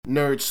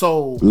Nerd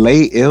Soul.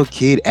 Lay ill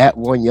kid at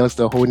one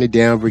youngster holding it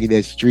down, bringing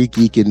that street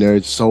geek and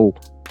nerd soul.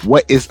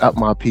 What is up,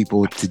 my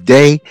people?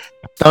 Today,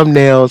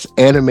 thumbnails,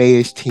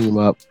 anime-ish team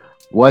up.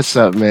 What's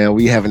up, man?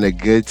 We having a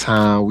good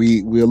time.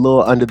 We're a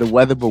little under the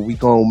weather, but we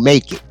gonna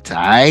make it, all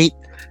right?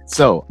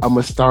 So I'm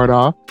gonna start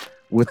off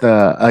with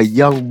a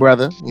young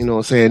brother, you know what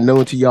I'm saying,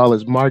 known to y'all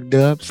as Mark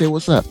Dub. Say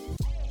what's up.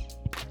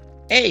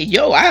 Hey,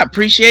 yo, I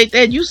appreciate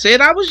that. You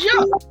said I was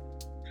young.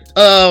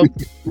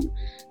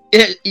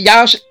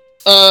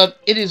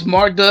 It is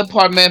Mark Dub,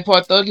 part man,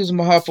 part thug. Is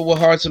my heart for what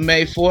hearts are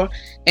made for.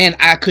 And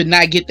I could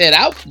not get that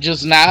out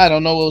just now. I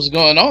don't know what was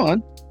going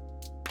on.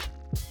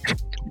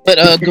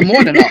 But good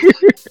morning, all.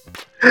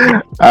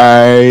 All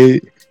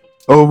right.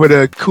 Over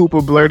to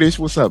Cooper Blurtish.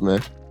 What's up,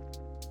 man?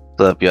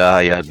 What's up, y'all? How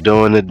y'all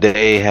doing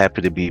today?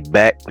 Happy to be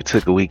back. We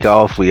took a week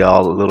off. We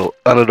all a little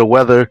under the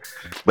weather,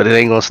 but it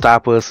ain't gonna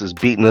stop us. It's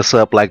beating us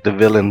up like the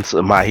villains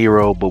of My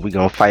Hero, but we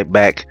gonna fight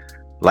back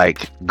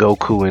like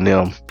Goku and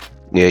them.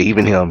 Yeah,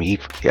 even him.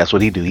 That's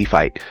what he do. He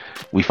fight.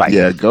 We fight.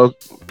 Yeah,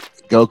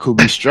 Goku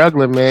be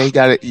struggling, man. He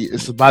got it.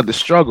 It's about the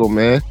struggle,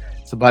 man.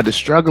 It's about the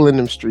struggle in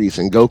them streets,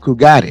 and Goku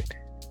got it.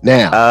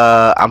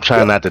 Now, I'm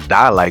trying not to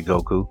die like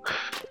Goku.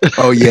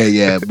 Oh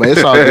yeah, but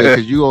it's all good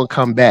because you gonna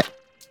come back.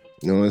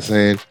 You know what I'm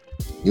saying?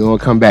 You gonna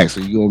come back, so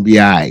you gonna be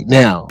all right.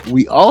 Now,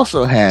 we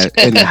also have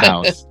in the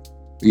house.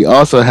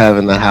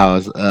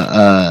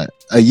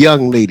 A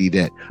young lady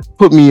that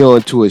put me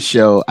on to a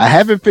show. I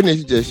haven't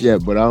finished just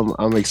yet, but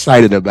I'm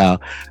excited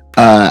about.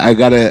 I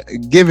gotta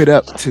give it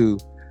up to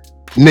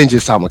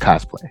Ninja Sama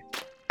Cosplay.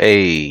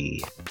 Hey,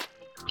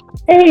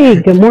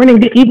 good morning,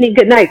 good evening,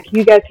 good night. Can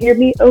you guys hear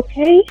me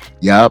okay?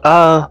 Yup.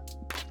 sound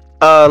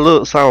a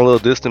little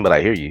distant, but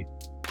I hear you.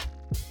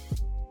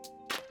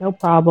 No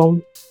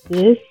problem.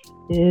 This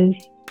is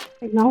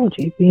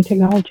technology, being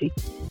technology.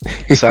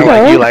 Sound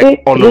like you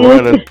like on the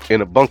run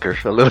in a bunker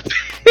a little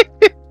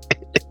bit.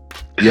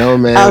 Yo,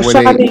 man. I was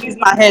trying to use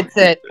my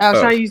headset. But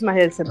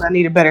I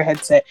need a better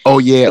headset. Oh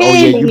yeah,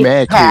 you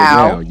mad clear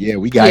now. Yeah,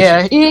 we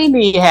got you.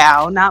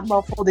 Anyhow, not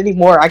muffled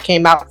anymore. I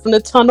came out from the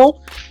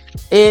tunnel.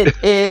 It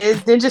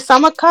is Ninja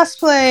Sama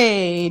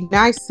Cosplay.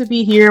 Nice to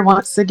be here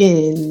once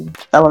again,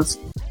 fellas.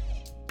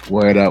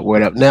 Word up.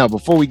 Now,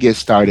 before we get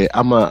started,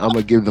 I'm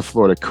gonna give the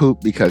floor to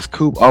Coop because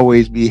Coop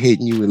always be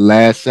hitting you in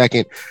last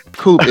second.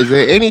 Coop, is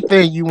there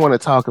anything you want to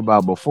talk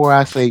about before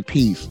I say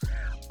peace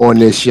on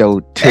this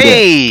show today?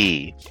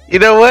 Hey, you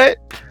know what?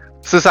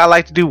 Since I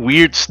like to do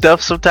weird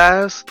stuff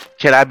sometimes,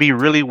 can I be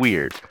really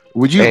weird?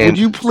 Would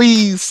you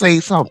please say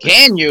something?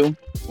 Can you?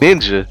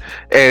 Ninja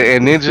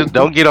and Ninja,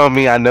 don't get on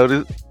me. I know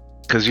this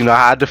because you know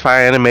how I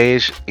define anime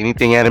is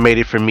anything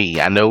animated for me.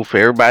 I know for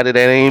everybody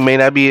that may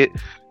not be it,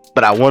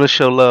 but I want to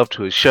show love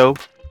to a show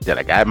that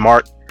I got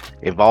Mark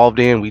involved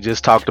in. We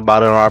just talked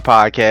about it on our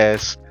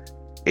podcast.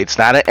 It's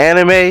not an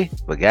anime,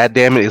 but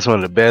goddamn it, it's one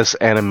of the best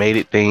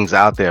animated things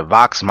out there.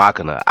 Vox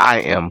Machina. I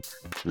am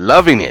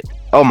loving it.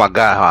 Oh my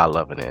god, how I'm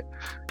loving it.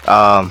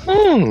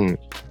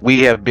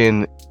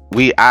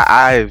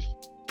 I've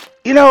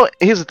you know,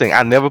 here's the thing.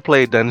 I never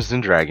played Dungeons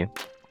and Dragons.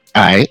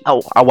 Alright.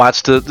 I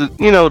watched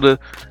the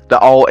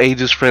all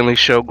ages friendly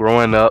show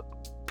growing up.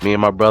 Me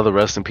and my brother,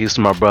 rest in peace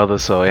to my brother,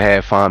 so it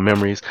had fond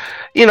memories.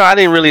 You know, I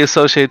didn't really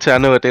associate till I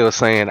know what they were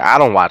saying. I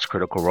don't watch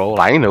Critical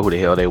Role. I didn't know who the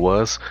hell they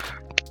was.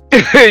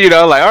 You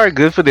know, like, all right,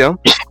 good for them.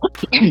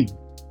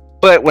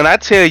 But when I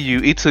tell you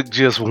it took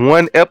just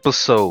one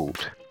episode,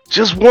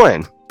 just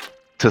one,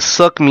 to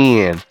suck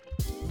me in,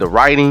 the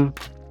writing,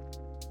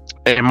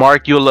 and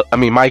Mike, you'll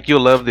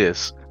love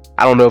this.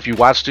 I don't know if you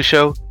watched the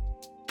show,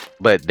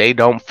 but they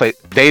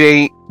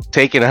ain't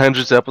taking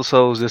hundreds of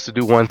episodes just to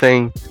do one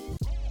thing.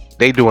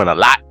 They doing a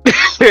lot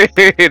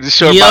in a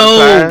short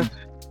amount of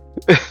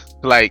time.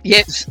 Like,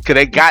 yes, cause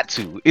they got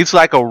to. It's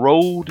like a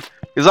road.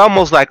 It's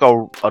almost like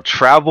a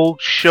travel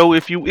show.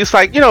 It's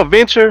like, you know,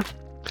 adventure.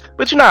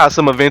 But you know how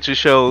some adventure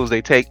shows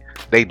they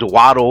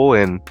dawdle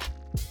and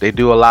they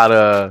do a lot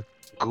of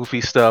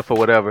goofy stuff or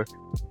whatever.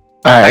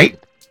 Alright. Like,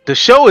 the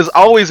show is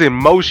always in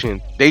motion.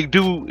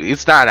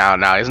 It's not out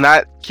now. It's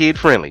not kid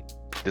friendly.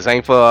 This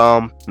ain't for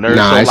nerds.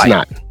 Nah, it's light.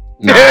 not.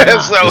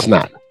 So, it's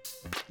not.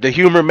 The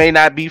humor may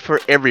not be for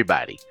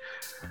everybody,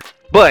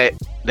 but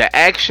the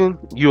action,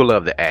 you'll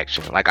love the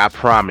action. Like, I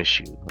promise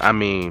you. I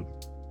mean,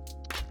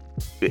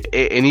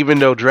 and even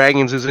though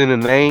dragons is in the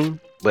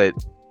name, but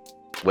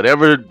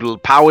whatever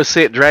power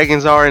set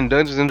dragons are in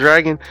Dungeons and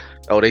Dragons,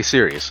 they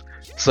serious.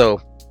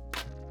 So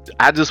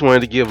I just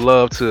wanted to give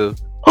love to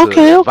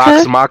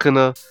Vox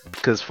Machina,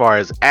 because as far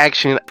as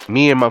action,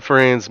 me and my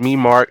friends, me,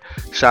 Mark,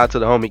 shout out to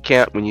the homie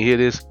Camp. When you hear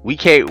this, we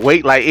can't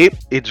wait. Like,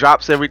 it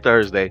drops every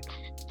Thursday.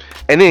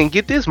 And then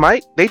get this,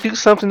 Mike, they do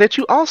something that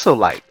you also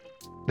like.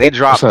 They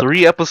drop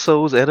 3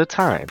 episodes at a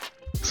time.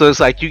 So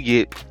it's like you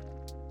get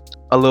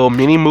a little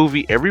mini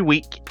movie every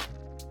week.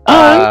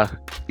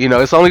 You know,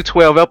 it's only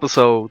 12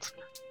 episodes,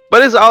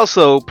 but it's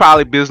also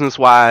probably business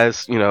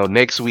wise, you know,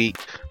 next week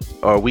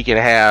or a week and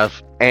a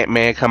half,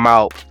 Ant-Man come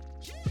out,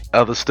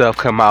 other stuff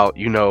come out,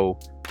 you know,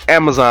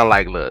 Amazon,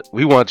 like, look,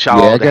 we want Yeah,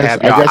 y'all to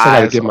have I your guess I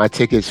gotta eyes get on. my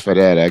tickets for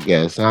that. I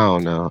guess I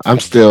don't know. I'm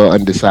still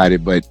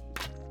undecided, but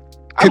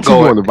I'm continue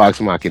on going. the Vox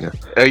Machina.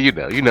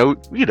 You know,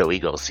 we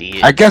gonna see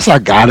it. I guess I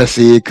gotta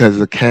see it because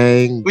of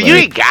Kang. Well, you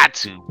ain't got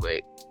to,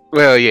 but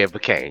well, yeah, for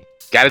Kane,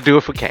 got to do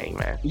it for Kane,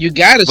 man. You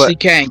gotta But- see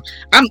Kang.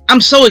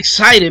 I'm so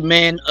excited,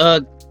 man.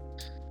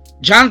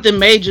 Jonathan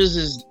Majors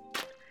is.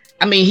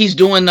 I mean, he's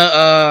doing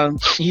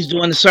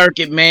the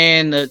circuit,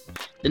 man. The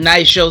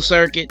night show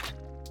circuit.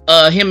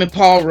 Him and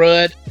Paul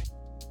Rudd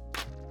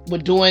were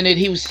doing it.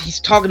 He's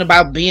talking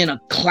about being a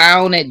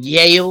clown at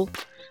Yale.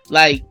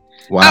 Like,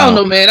 Wow. I don't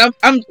know, man.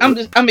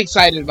 I'm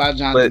excited about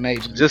Jonathan But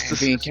Majors just man,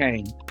 to- being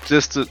Kang.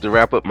 Just to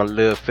wrap up my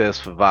Live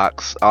Fest for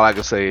Vox, all I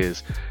can say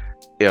is,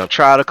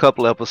 try a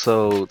couple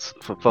episodes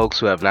for folks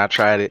who have not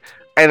tried it.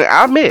 And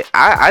I admit,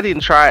 I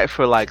didn't try it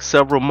for like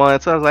several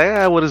months. I was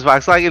like, what is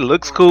Vox like? It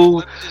looks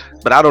cool,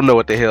 but I don't know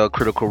what the hell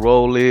Critical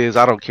Role is.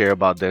 I don't care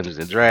about Dungeons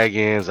and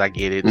Dragons. I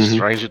get it. Mhm.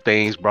 Stranger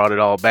Things brought it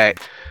all back.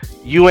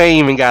 You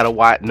ain't even gotta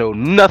know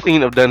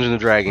nothing of Dungeons and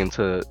Dragons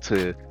to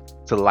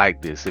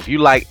like this. If you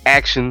like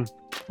action,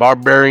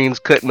 barbarians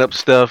cutting up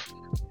stuff,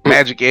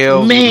 magic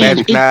elves, with Man,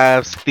 magic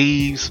knives,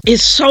 thieves,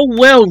 It's so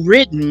well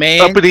written,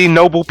 man. uppity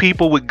noble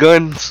people with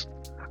guns,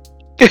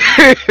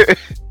 I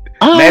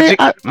magic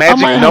might have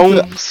to-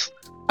 gnomes.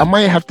 I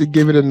might have to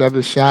give it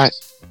another shot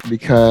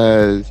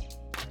because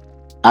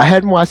I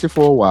hadn't watched it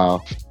for a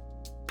while,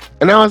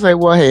 and I was like,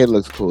 "Well, hey, it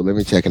looks cool. Let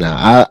me check it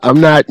out." I'm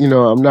not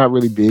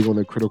really big on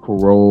the Critical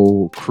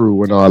Role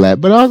crew and all that,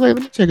 but I was like,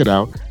 "Let me check it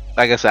out."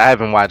 Like I said, I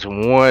haven't watched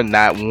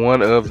not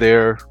one of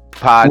their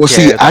podcasts. Well,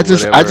 see, I or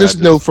just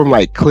whatever. know from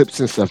like clips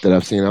and stuff that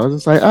I've seen. I was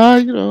just like, all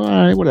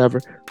right, whatever.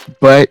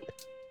 But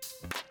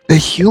the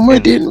humor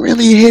didn't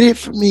really hit it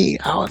for me.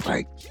 I was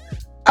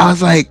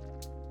like,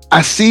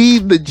 I see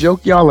the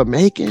joke y'all are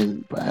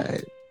making,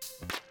 but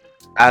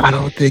I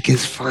don't think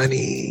it's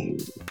funny.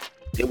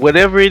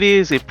 Whatever it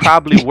is, it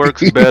probably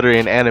works better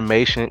in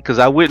animation because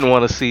I wouldn't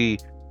want to see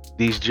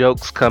these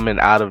jokes coming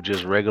out of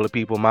just regular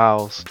people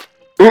mouths.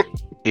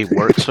 It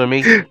works for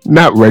me.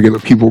 Not regular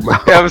people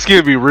mouth. Yeah, it's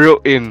gonna be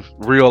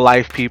real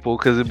life people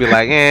because it'd be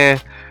like, and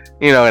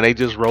they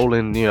just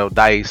rolling,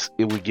 dice.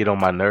 It would get on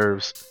my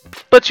nerves.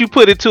 But you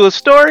put it to a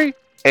story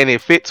and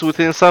it fits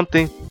within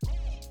something,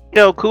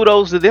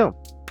 kudos to them.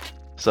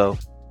 So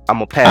I'm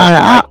gonna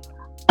pass.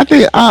 I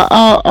think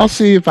I'll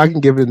see if I can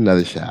give it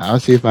another shot. I'll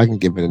see if I can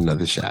give it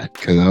another shot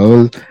because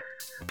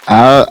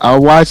I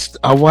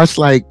watched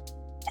like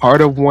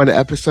part of one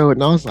episode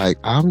and I was like,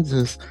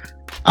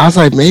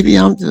 maybe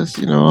I'm just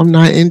I'm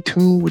not in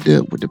tune with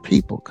the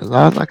people because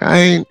I was like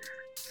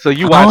So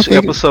you I watched don't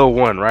think- episode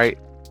 1, right?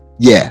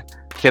 yeah.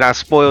 Can I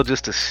spoil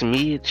just a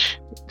smidge?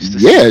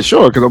 Yeah,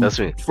 sure. Because That's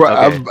me.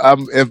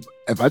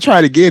 if I try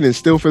it again and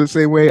still feel the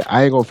same way,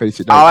 I ain't gonna finish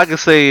it. All I can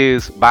say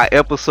is by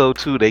episode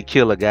 2, they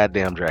kill a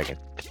goddamn dragon.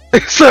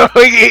 So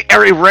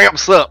it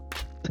ramps up.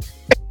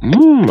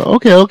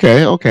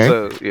 Okay.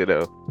 So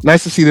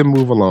Nice to see them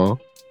move along.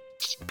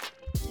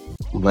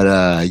 But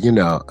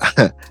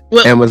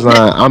Well,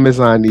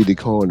 Amazon need to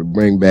go and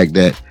bring back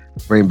that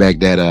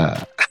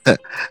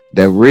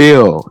that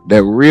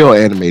real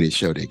animated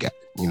show they got.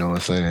 You know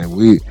what I'm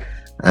saying?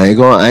 I ain't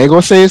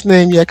gonna say his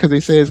name yet because they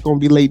say it's gonna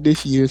be late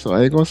this year, so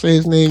I ain't gonna say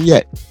his name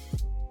yet.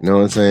 You know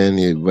what I'm saying?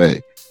 Yeah,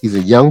 but he's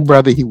a young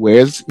brother. He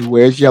wears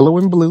yellow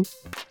and blue.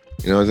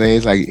 You know what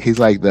I'm saying? He's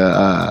like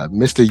the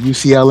Mr.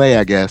 UCLA,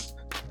 I guess.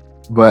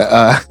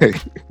 But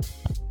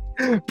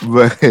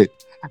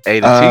hey,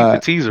 the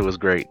teaser was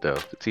great though.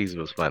 The teaser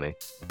was funny.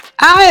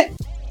 I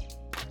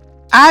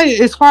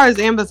as far as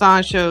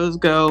Amazon shows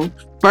go,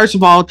 first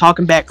of all,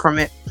 talking back from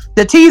it,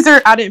 the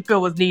teaser I didn't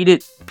feel was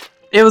needed.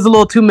 It was a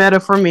little too meta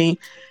for me.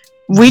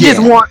 We Yeah,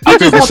 just want I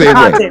feel the the same way.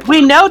 content.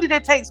 We know that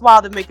it takes a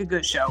while to make a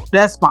good show.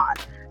 That's fine.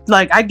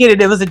 Like, I get it.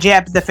 It was a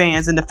jab at the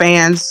fans, and the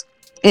fans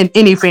in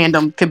any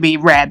fandom could be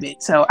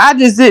rabid. So I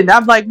just didn't.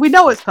 I'm like, we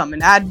know it's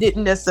coming. I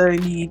didn't necessarily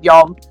need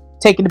y'all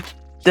taking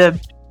the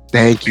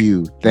thank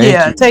you. taking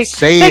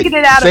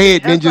it out say of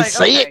it, then just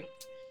say it.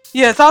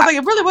 Yeah, so I was like,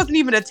 it really wasn't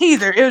even a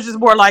teaser. It was just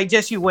more like,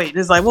 just you wait.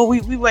 It's like, well,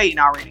 we waiting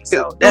already,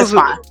 so that's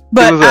fine.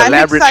 But It was an I'm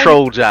elaborate excited.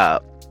 troll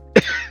job.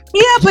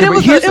 Yeah, but Yeah,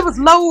 but here's- it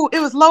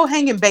was low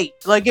hanging bait.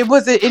 Like it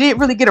didn't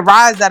really get a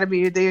rise out of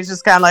me. They was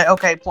just kind of like,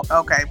 okay,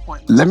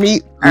 point. Let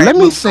me right,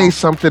 move say on.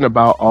 something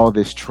about all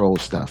this troll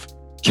stuff.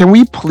 Can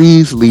we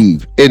please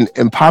leave in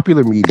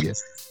popular media?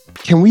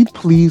 Can we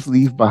please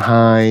leave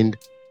behind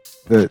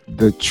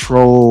the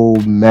troll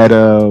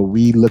meta?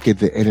 We look at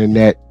the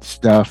internet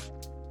stuff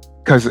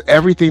because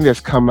everything that's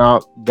come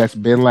out that's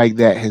been like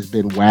that has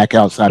been whack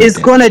outside. It's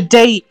of gonna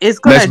date. It's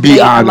gonna Let's be date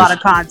a honest. lot of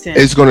content.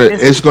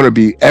 It's gonna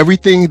be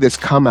everything that's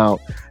come out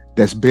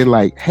that's been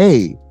like,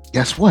 hey,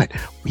 guess what?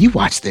 We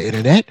watch the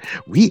internet.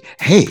 We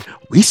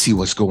see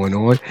what's going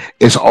on.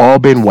 It's all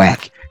been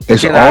whack.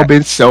 It's Can all I-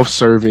 been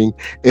self-serving.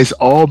 It's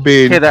all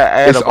been Can I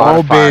add it's a all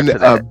modifier been to a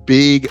that?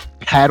 big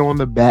pat on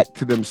the back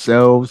to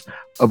themselves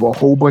of a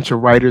whole bunch of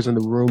writers in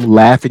the room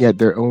laughing at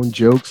their own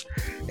jokes,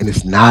 and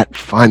it's not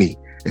funny.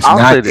 It's I'll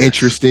say not this.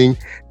 interesting,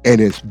 and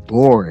it's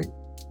boring.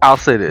 I'll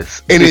say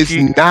this. And If it's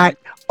you- not.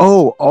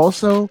 Oh,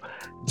 also,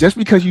 just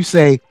because you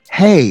say,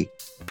 "Hey,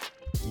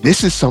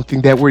 this is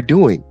something that we're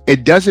doing,"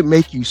 it doesn't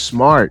make you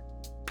smart.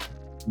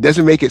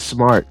 Doesn't make it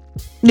smart.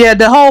 Yeah,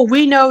 the whole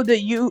 "we know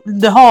that you,"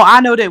 the whole "I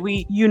know that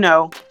we,"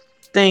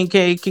 thing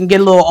can get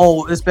a little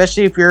old,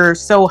 especially if you're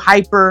so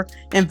hyper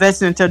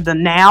invested into the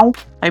now.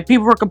 Like,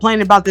 people were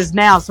complaining about this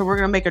now, so we're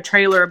gonna make a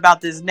trailer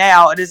about this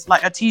now. It is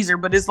like a teaser,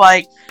 but it's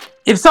like,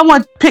 if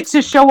someone picks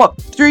this show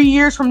up 3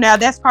 years from now,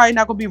 that's probably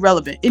not gonna be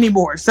relevant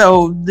anymore.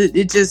 So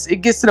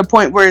it gets to the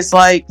point where it's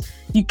like,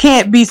 you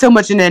can't be so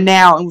much in the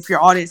now, and with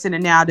your audience in the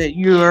now, that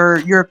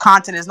your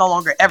content is no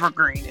longer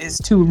evergreen. It's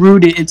too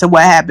rooted into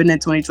what happened in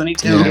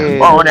 2022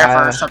 Yeah. or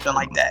whatever, or something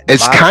like that.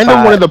 It's My kind of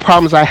one side- of the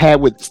problems I had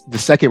with the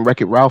second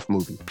Wreck-It Ralph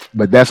movie,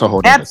 but that's a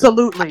whole nother thing.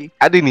 Absolutely.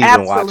 I didn't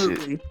even watch it.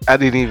 Absolutely. I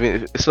didn't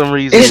even. For some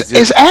reason,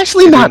 It's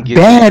actually it not didn't get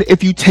bad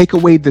if you take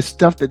away the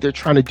stuff that they're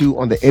trying to do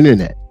on the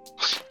internet.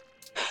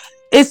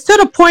 It's to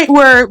the point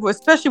where,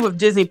 especially with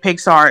Disney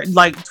Pixar,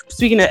 like,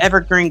 speaking of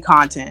evergreen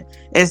content,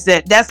 is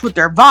that's what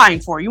they're vying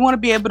for. You want to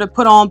be able to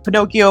put on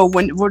Pinocchio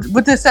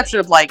with the exception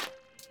of like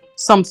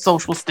some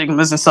social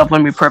stigmas and stuff.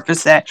 Let me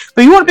preface that.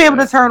 But you want to be able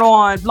to turn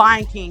on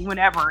Lion King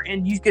whenever,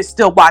 and you can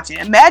still watch it.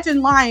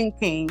 Imagine Lion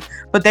King,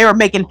 but they were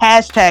making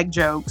hashtag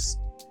jokes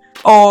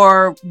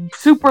or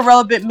super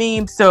relevant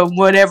memes. So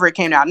whatever it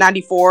came out,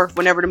 94,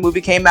 whenever the movie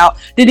came out,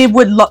 then it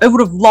would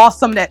have lost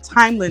some of that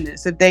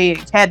timeliness if they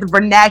had the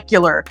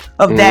vernacular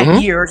of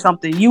that year or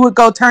something. You would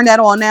go turn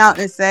that on now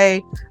and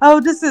say, "Oh,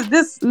 this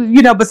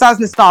besides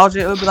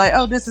nostalgia, it would be like,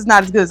 oh, this is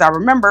not as good as I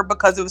remember,"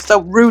 because it was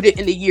so rooted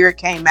in the year it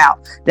came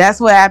out.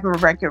 That's what happened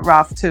with Wreck-It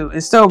Ralph too.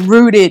 It's so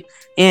rooted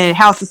in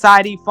how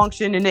society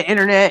functioned in the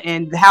internet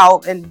and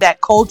that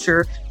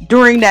culture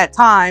during that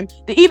time,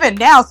 that even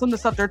now some of the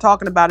stuff they're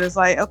talking about is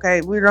like,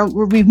 okay,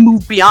 we've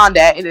moved beyond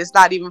that, and it's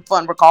not even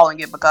fun recalling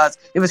it because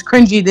it was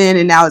cringy then,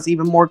 and now it's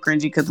even more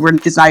cringy because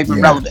it's not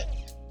even relevant.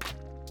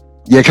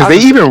 Yeah, because they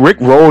even Rick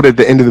rolled at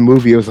the end of the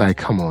movie. It was like,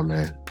 come on,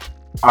 man.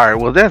 All right,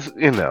 well, that's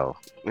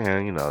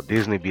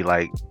Disney be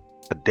like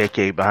a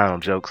decade behind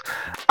on jokes.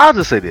 I'll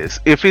just say this: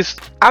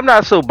 I'm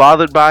not so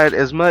bothered by it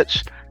as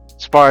much,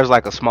 as far as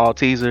like a small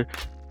teaser,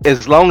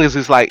 as long as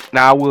it's like.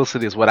 Now, I will say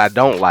this: what I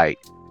don't like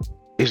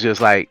is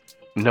just like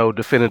no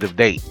definitive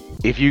date.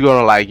 If you're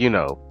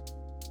gonna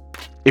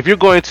if you're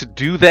going to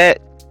do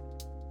that,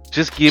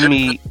 just give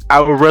me.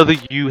 I would rather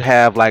you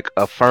have like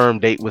a firm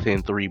date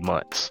within 3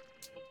 months.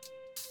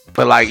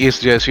 But like, it's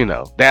just,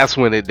 that's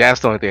the only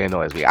thing that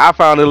annoys me. I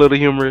found it a little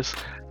humorous.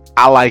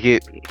 I like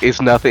it.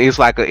 It's nothing. It's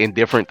like an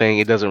indifferent thing.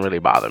 It doesn't really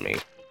bother me.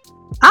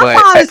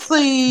 I'm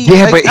honestly,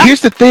 Yeah, but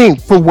here's the thing: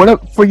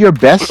 for your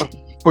best,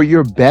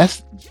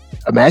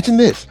 imagine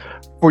this: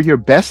 for your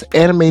best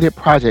animated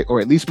project,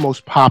 or at least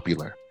most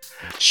popular,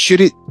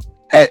 should it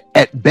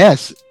at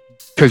best,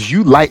 because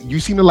you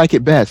seem to like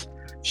it best,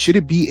 should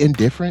it be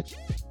indifferent?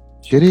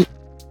 Should it?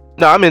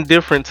 No, I'm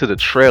indifferent to the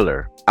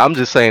trailer. I'm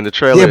just saying the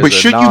trailer. Yeah, but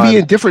should you be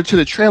indifferent to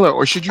the trailer,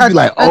 or should you be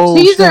like, oh, a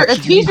teaser? snap, A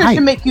should you be teaser hyped?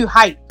 should make you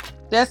hype.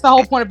 That's the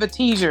whole point of a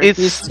teaser.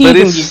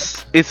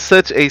 It's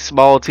such a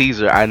small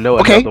teaser. I know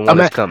another one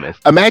is coming.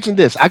 Imagine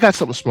this. I got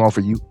something small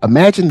for you.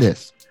 Imagine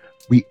this.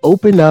 We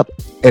open up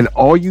and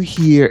all you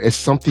hear is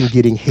something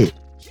getting hit.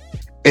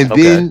 And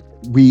then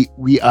we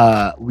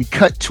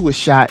cut to a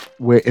shot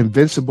where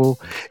Invincible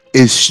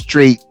is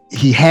straight.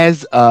 He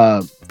has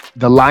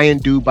the lion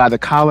dude by the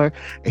collar,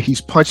 and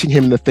he's punching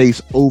him in the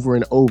face over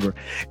and over.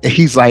 And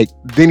he's like,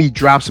 then he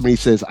drops him and he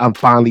says, "I'm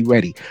finally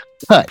ready."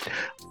 Cut.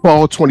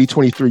 Fall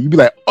 2023. You'd be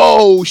like,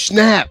 "Oh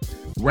snap.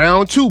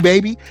 Round 2,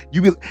 baby."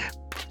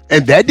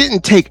 And that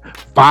didn't take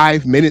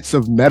 5 minutes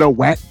of meta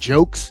whack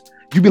jokes.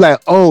 You'd be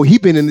like, "Oh, he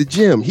been in the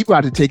gym. He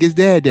about to take his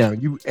dad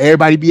down."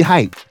 Everybody be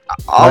hyped.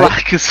 All I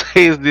can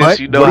say is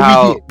this: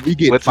 we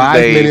get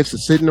 5 minutes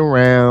of sitting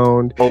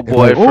around. Oh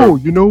boy!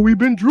 We've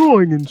been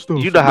drawing and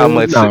stuff. You know how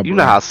much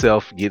how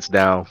Self gets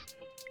down.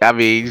 I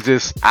mean,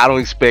 I don't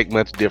expect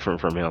much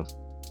different from him.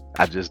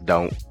 I just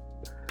don't.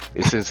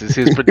 Since it's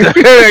his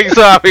production,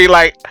 so I mean,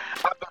 like,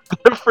 I'm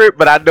different,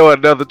 but I know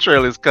another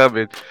trailer's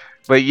coming.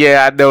 But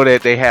yeah, I know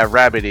that they have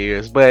rabbit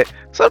ears. But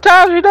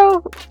sometimes,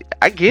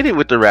 I get it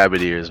with the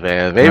rabbit ears,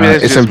 man. Maybe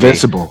that's it's just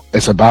Invincible. Me.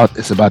 It's about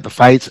the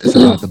fights. It's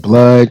about the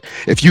blood.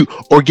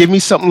 Give me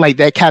something like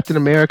that Captain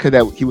America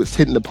that he was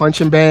hitting the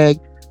punching bag,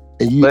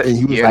 and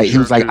he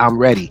was like, "I'm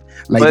ready."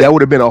 Like, that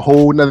would have been a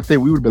whole nother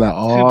thing. We would have been like,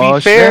 "Oh, to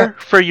be fair,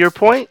 for your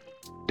point,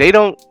 they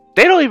don't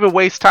even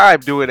waste time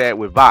doing that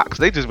with Vox.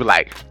 They just be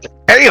like,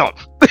 "Damn,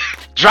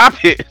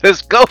 drop it,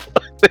 let's go."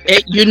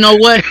 Hey, you know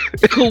what?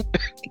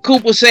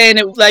 Coop was saying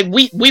it like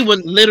we were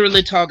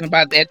literally talking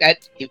about that.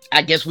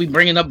 I guess we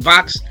bringing up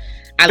Vox.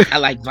 I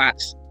like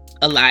Vox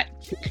a lot.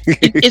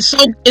 It's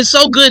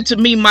so good to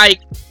me,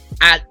 Mike.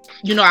 I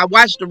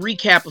watched the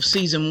recap of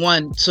season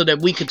 1 so that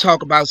we could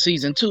talk about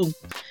season 2.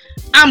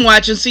 I'm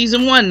watching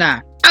season 1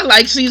 now. I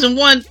like season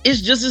 1.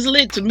 It's just as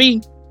lit to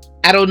me.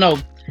 I don't know.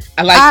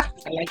 I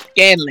like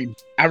Scanlan.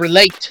 I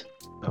relate.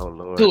 Oh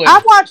Lord. Do it.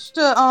 I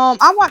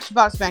watched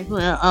Box Bank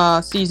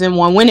season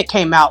 1 when it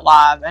came out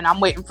live, and I'm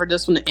waiting for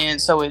this one to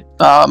end so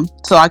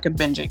I can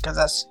binge it, because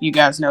that's, you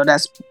guys know,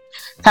 that's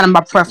kind of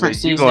my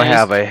preference You're these gonna days.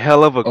 have a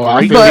hell of a Oh,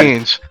 I great feel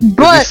binge.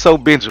 but It's so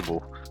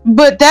bingeable.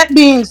 But that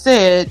being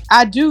said,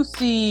 I do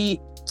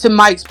see, to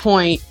Mike's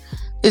point,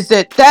 is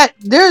that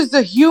there's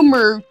a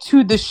humor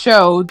to the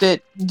show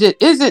that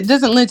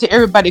doesn't lend to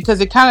everybody, because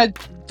it kind of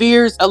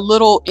veers a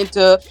little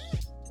into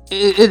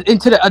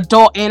the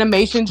adult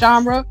animation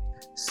genre.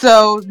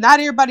 So not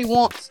everybody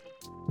wants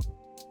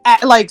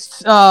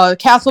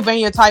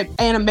Castlevania type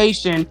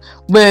animation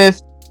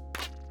with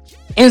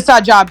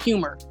inside job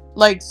humor.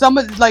 Like some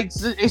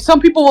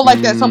people will like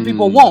that, some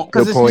people won't,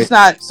 because good it's point. just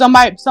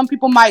not. Some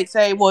people might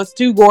say, well, it's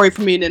too gory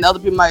for me, and then other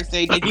people might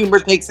say the humor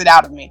takes it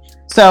out of me.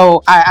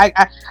 So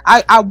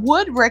I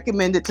would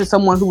recommend it to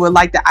someone who would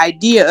like the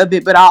idea of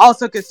it, but I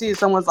also could see if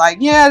someone's like,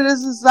 yeah,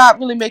 this is not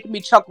really making me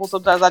chuckle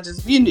sometimes.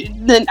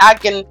 Then I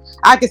can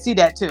see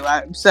that too.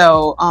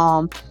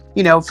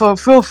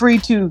 Feel free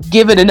to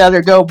give it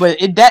another go, but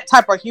that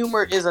type of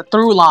humor is a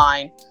through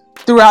line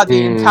throughout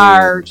the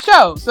entire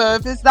show. So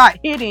if it's not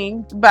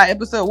hitting by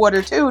episode 1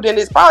 or 2, then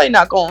it's probably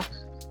not going.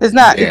 It's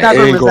not going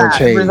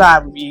to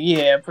reside with you.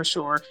 Yeah, for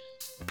sure.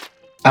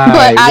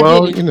 But I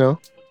didn't.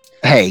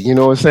 Hey, you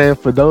know what I'm saying?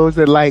 For those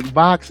that like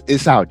box,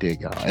 it's out there,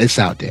 y'all. It's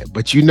out there.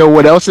 But you know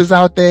what else is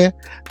out there?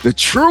 The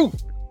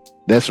truth.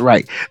 That's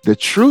right. The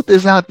truth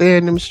is out there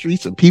in them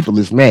streets, and people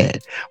is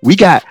mad. We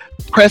got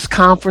press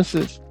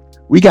conferences.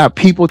 We got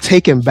people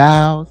taking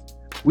bows.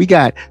 We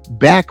got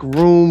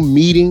backroom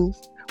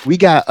meetings. We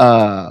got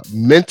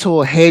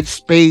mental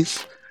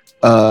headspace,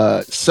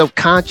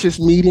 subconscious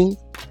meetings,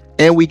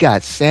 and we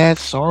got sad,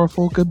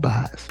 sorrowful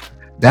goodbyes.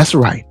 That's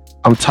right.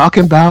 I'm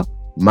talking about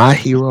My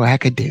Hero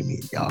Academia,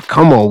 y'all.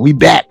 Come on, we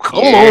back. Come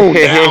on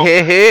now.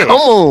 Come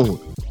on.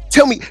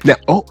 Tell me now.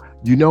 Oh,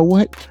 you know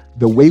what?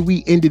 The way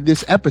we ended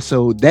this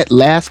episode, that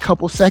last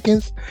couple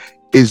seconds,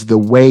 is the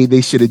way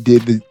they should have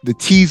did the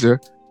teaser.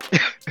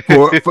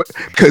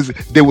 Because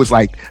there was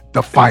like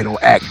the final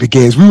act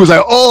begins. We was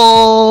like,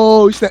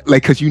 oh,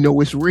 like, because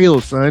it's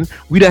real, son.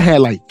 We done had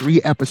like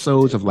 3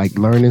 episodes of like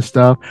learning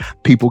stuff,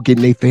 people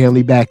getting their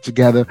family back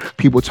together,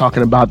 people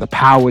talking about the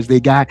powers they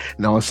got,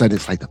 and all of a sudden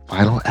it's like the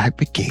final act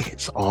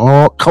begins.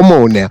 Oh, come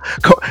on now,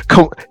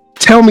 come,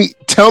 tell me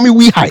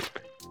we hype,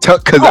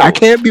 because I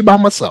can't be by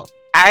myself.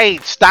 I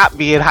ain't stopped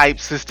being hyped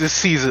since this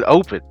season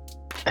opened.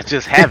 I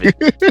just haven't.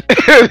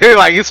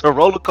 Like, it's a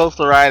roller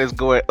coaster ride. It's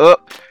going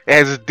up, it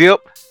has a dip.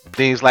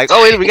 Then it's like,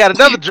 oh wait, we gotta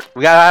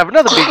have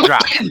another big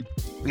drop.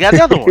 We got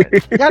another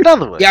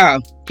one. Yeah,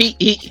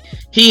 he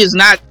is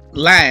not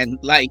lying.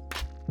 Like,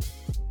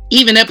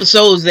 even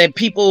episodes that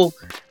people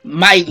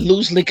might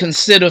loosely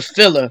consider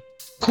filler,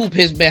 Coop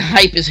has been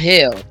hype as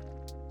hell.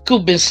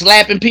 Coop been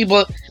slapping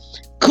people.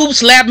 Coop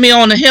slapped me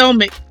on the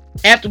helmet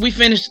after we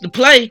finished the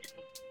play,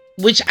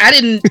 which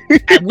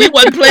we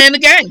wasn't playing the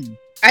game.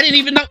 I didn't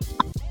even know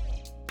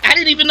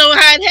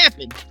how it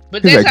happened.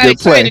 But that's how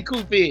excited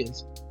Coop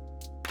is.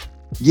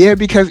 Yeah,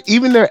 because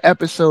even their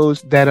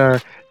episodes that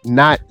are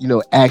not,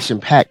 action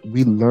packed,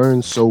 we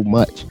learn so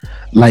much.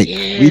 Like,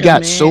 we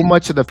got so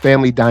much of the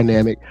family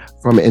dynamic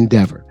from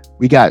Endeavor.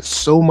 We got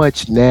so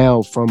much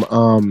now from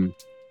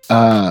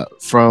the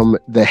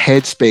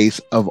headspace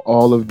of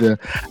all of the,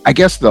 I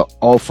guess, the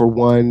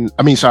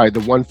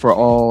the one for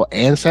all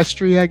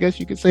ancestry, I guess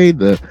you could say,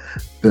 the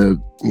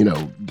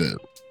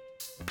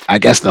I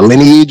guess the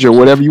lineage or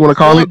whatever you want to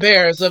call it.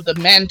 Forebearers of the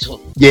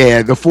mantle.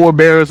 Yeah, the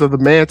forebearers of the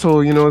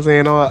mantle, you know what I'm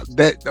saying? All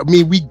that. I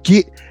mean, we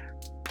get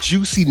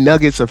juicy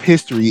nuggets of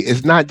history.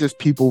 It's not just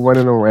people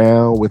running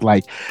around with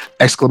like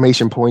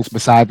exclamation points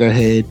beside their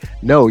head.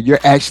 No,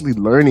 you're actually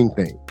learning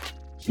things.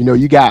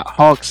 You got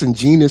Hawks and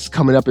Genus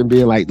coming up and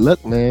being like,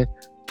 look, man,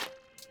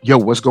 yo,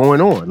 what's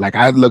going on? Like,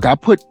 I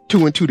put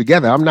 2 and 2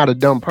 together. I'm not a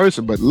dumb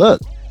person, but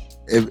look,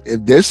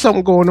 if there's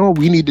something going on,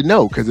 we need to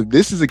know, because if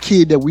this is a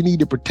kid that we need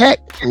to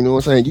protect, you know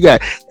what I'm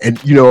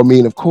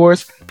saying? Of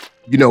course,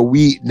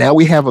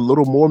 we have a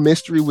little more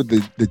mystery with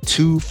the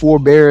 2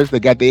 forebearers that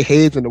got their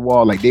heads in the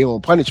wall like they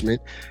on punishment.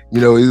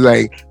 He's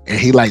like, and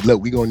he like,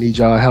 look, we gonna need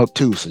y'all help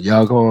too, so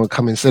y'all gonna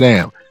come and sit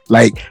down.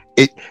 Like,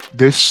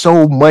 there's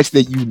so much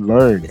that you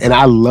learn, and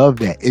I love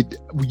that.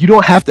 You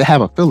don't have to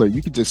have a filler.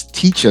 You can just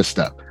teach us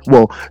stuff.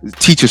 Well,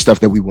 teach us stuff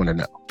that we want to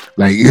know.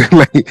 Like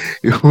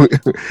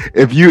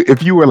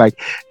if you were like,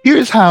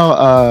 here's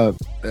how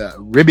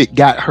Ribbit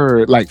got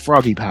her like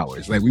froggy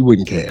powers, like, we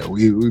wouldn't care.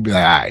 We'd be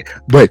like, all right.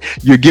 But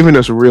you're giving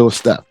us real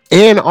stuff,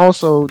 and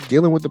also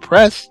dealing with the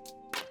press.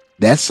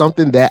 That's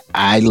something that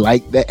I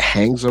like that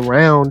hangs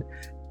around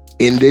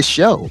in this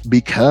show,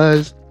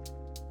 because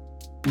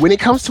when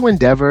it comes to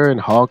Endeavor and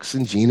Hawks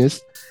and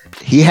Genus,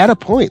 he had a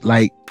point.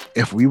 Like,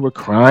 if we were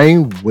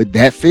crying, would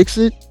that fix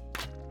it?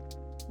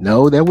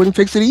 No, that wouldn't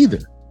fix it either.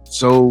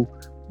 So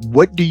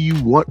what do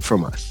you want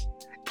from us?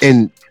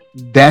 And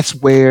that's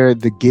where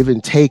the give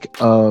and take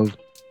of,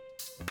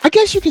 I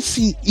guess you could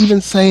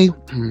say,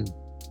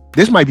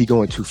 this might be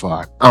going too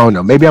far. I don't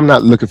know. Maybe I'm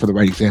not looking for the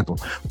right example,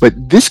 but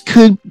this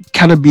could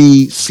kind of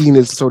be seen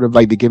as sort of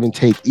like the give and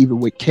take, even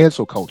with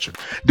cancel culture,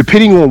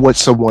 depending on what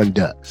someone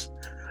does.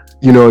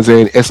 You know what I'm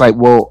saying? It's like,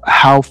 well,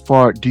 how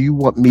far do you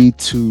want me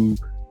to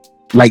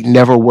like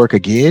never work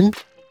again?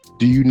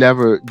 Do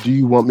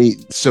you want me?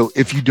 So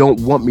if you don't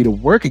want me to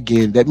work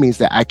again, that means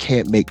that I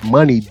can't make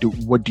money.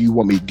 What do you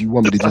want me? Do you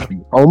want me to just be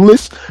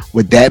homeless?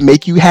 Would that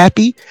make you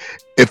happy?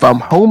 If I'm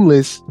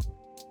homeless,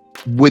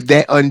 would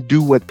that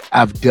undo what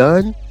I've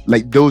done?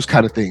 Like those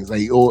kind of things.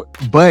 Like,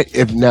 but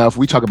if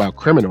we talk about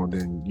criminal,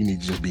 then you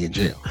need to just be in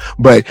jail.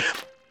 But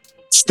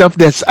stuff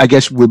that's, I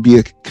guess, would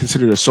be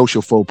considered a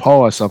social faux pas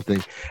or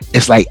something.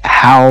 It's like,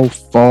 how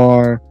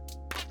far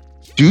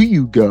do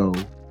you go?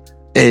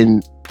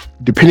 And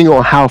depending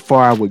on how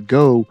far I would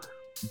go,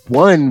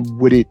 one,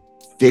 would it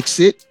fix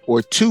it?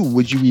 Or two,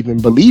 would you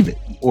even believe it?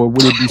 Or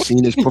would it be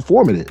seen as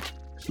performative?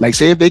 Like,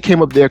 say if they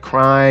came up there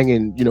crying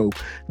and,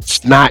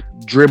 snot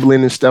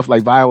dribbling and stuff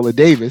like Viola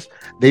Davis,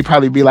 they'd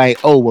probably be like,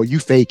 oh, well, you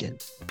faking.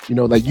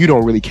 Like, you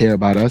don't really care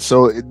about us.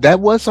 So that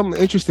was something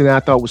interesting that I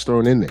thought was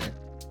thrown in there.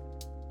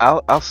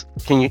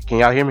 Can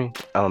y'all hear me?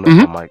 I don't know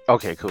if my mic.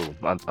 Okay, cool.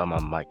 My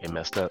mic it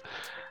messed up.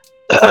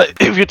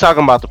 If you're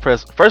talking about the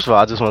press, first of all,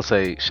 I just want to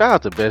say shout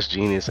out to Best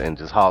Genius and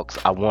just Hawks.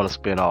 I want a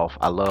spinoff.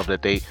 I love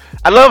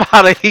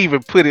how they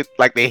even put it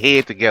like they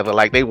head together,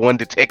 like they one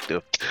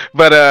detective.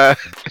 But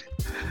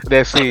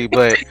let's see.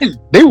 But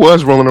they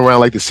was rolling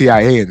around like the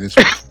CIA in this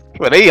one.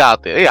 But they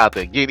out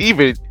there get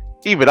even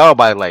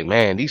everybody like,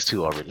 man, these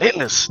two are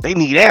relentless. They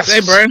need answers.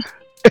 Hey,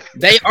 bro,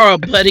 they are a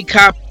buddy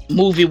cop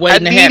movie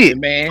waiting to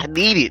happen, man. I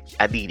need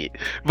it.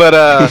 But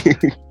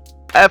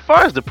as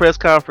far as the press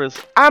conference,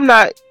 I'm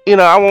not,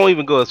 I won't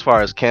even go as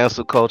far as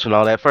cancel culture and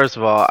all that. First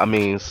of all, I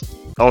mean,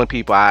 only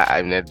people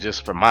I mean,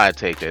 just from my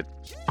take that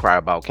cry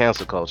about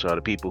cancel culture are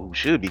the people who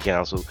should be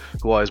canceled,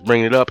 who always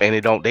bring it up and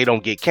they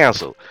don't get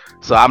canceled.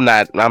 So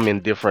I'm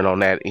indifferent on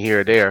that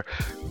here or there.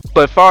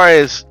 But as far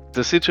as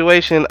the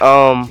situation,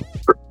 I'm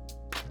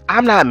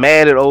not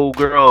mad at old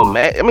girl.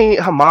 I mean,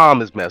 her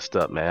mom is messed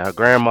up, man. Her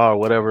grandma or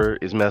whatever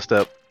is messed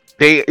up.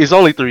 It's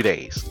only 3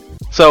 days.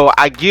 So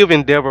I give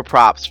Endeavor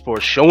props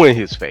for showing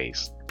his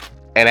face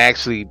and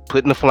actually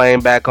putting the flame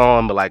back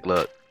on, but like,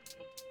 look,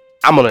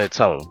 I'm gonna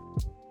atone.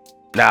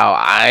 Now,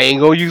 I ain't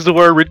gonna use the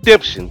word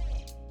redemption.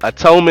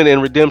 Atonement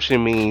and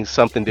redemption means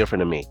something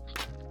different to me.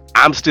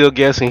 I'm still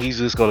guessing he's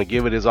just gonna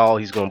give it his all.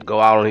 He's gonna go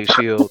out on his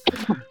shield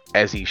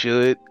as he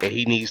should, and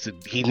he needs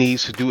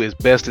to do as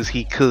best as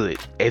he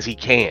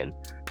can,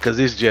 because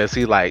it's just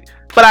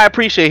but I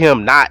appreciate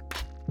him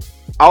not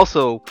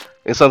also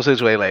in some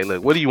situation like,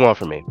 look, what do you want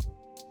from me?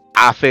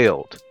 I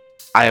failed.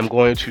 I am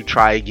going to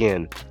try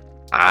again.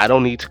 I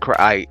don't need to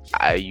cry.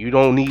 You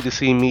don't need to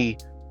see me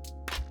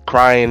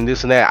crying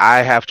this and that.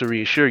 I have to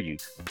reassure you,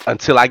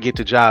 until I get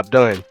the job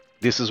done,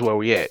 this is where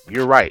we at.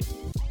 You're right.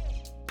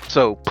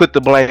 So put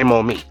the blame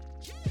on me.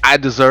 I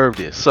deserve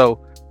this.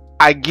 So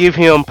I give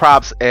him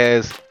props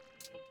as,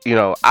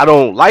 I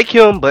don't like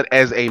him, but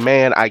as a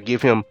man, I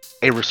give him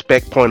a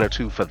respect point or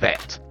two for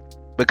that.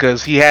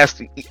 Because he has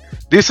to.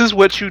 This is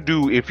what you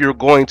do if you're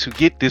going to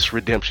get this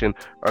redemption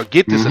or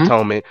get this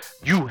atonement.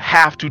 You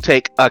have to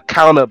take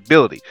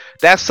accountability.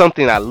 That's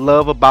something I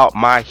love about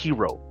my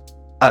hero.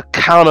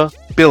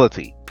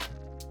 Accountability.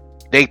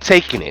 They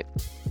taking it.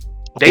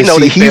 They know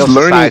he's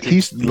learning.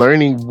 He's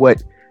learning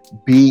what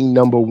being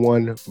number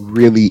one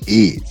really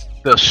is.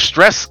 The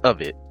stress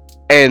of it.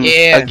 And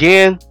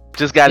again,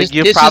 just got to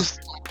give props.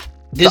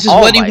 This is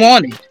what he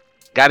wanted.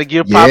 Got to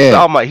give props to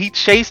Almighty. He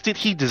chased it.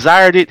 He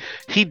desired it.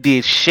 He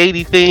did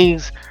shady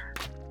things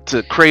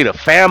to create a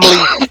family,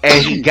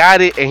 and he got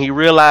it. And he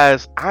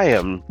realized, I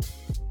am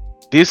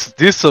this.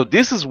 So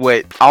this is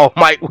what All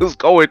Might was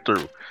going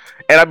through.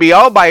 And I mean,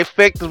 All Might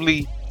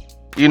effectively,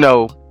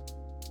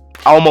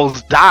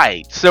 almost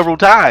died several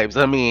times.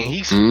 I mean,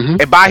 he's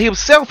and by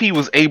himself, he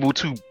was able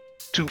to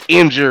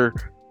injure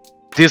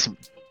this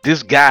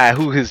guy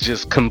who has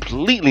just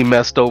completely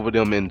messed over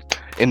them in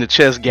the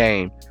chess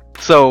game.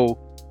 So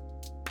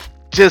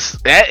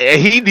just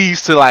he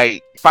needs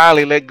to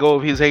finally let go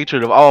of his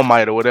hatred of All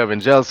Might or whatever,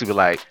 and jealousy,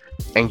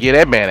 and give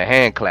that man a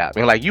hand clap.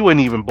 And you weren't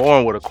even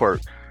born with a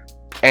quirk.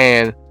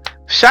 And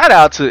shout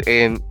out to,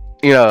 and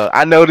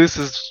I know this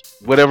is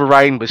whatever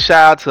writing, but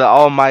shout out to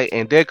All Might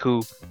and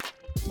Deku.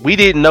 We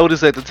didn't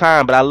notice at the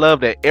time, but I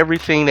love that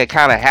everything that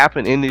kind of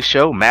happened in this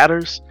show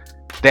matters.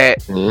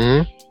 That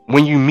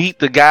when you meet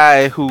the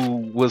guy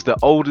who was the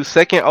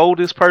second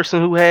oldest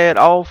person who had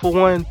All for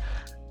One,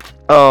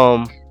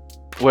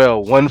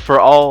 One for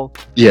All.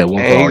 Yeah,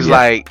 one and for he's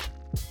all,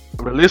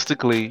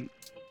 realistically,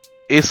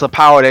 it's a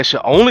power that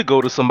should only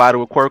go to somebody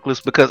with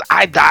quirkless, because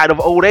I died of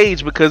old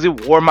age because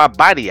it wore my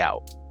body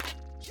out.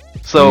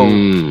 So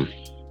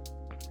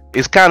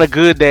it's kind of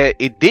good that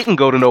it didn't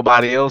go to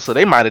nobody else, so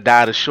they might have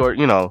died a short,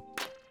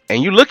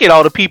 And you look at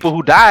all the people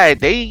who died,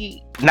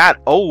 they not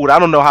old. I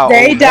don't know how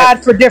they old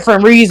died for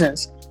different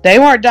reasons. They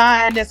weren't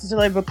dying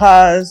necessarily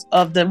because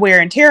of the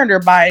wear and tear in their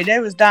body. They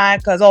was dying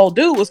because old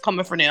dude was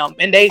coming for them.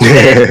 And they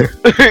said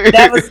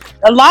that was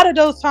a lot of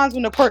those times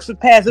when the quirks would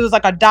pass, it was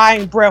like a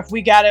dying breath.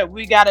 We gotta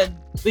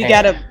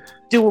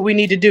do what we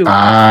need to do.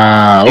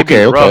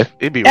 Okay.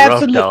 It'd be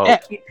rough, dog.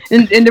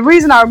 And the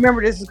reason I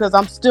remember this is because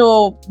I'm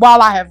still,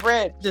 while I have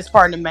read this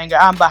part of the manga,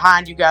 I'm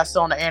behind you guys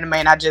still on the anime,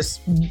 and I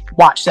just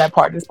watched that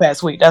part this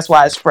past week. That's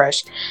why it's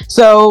fresh.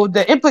 So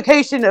the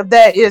implication of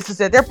that is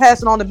that they're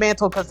passing on the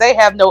mantle because they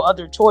have no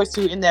other choice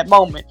to in that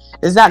moment.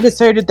 It's not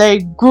necessarily that they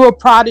grew a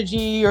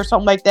prodigy or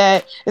something like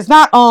that. It's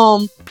not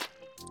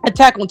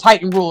Attack on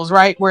Titan rules,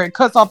 right? Where it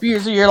cuts off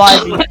years of your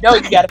life and you know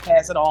you gotta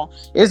pass it on.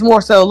 It's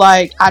more so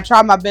like, I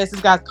try my best,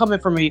 this guy's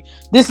coming for me.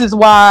 This is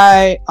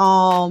why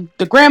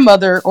the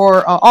grandmother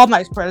or All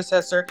Might's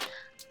predecessor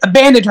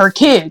abandoned her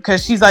kid,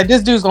 because she's like,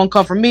 this dude's gonna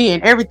come for me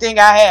and everything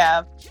I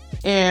have,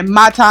 and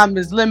my time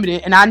is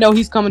limited, and I know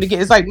he's coming to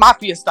get, it's like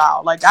mafia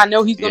style. Like, I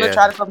know he's gonna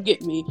try to come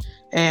get me,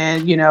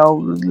 and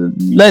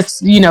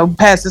let's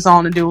pass this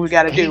on and do what we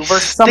gotta do.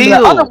 Versus some of the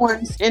other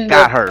ones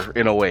got her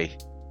in a way.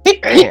 He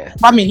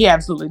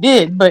absolutely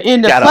did. But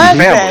in the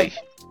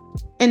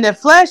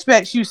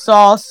flashbacks, you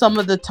saw some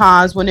of the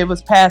times when it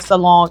was passed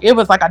along, it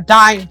was like a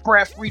dying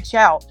breath reach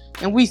out.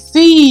 And we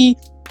see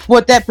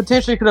what that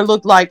potentially could have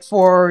looked like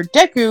for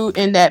Deku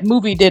in that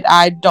movie that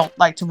I don't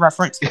like to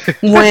reference.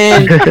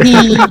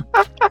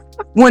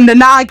 When the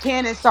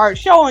non-canon started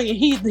showing, and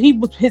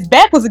his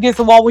back was against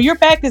the wall. When your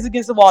back is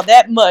against the wall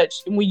that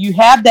much, and when you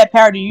have that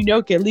power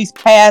that can at least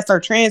pass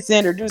or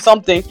transcend or do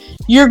something,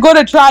 you're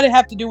gonna try to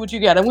have to do what you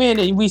gotta win.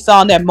 And we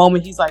saw in that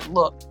moment, he's like,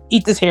 "Look,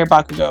 eat this hair,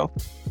 Bakugo.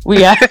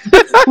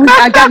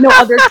 I got no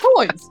other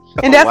choice."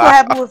 And that's what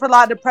happened with a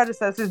lot of the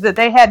predecessors, that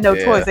they had no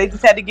choice. They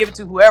just had to give it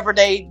to whoever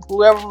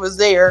was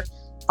there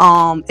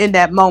in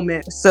that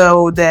moment,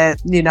 so that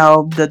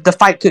the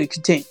fight could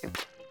continue.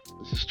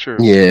 This is true.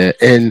 Yeah,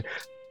 and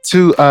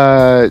to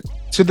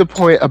the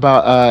point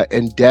about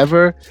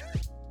Endeavor,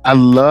 I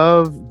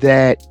love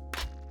that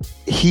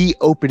he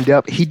opened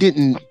up. He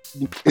didn't,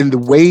 in the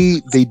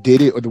way they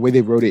did it or the way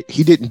they wrote it,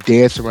 he didn't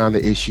dance around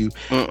the issue.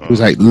 He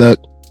was like, "Look,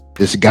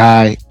 this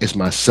guy is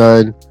my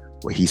son.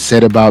 What he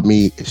said about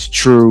me is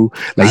true."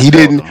 Like, he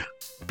didn't.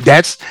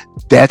 That's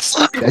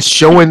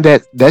showing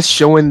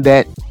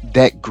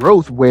that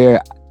growth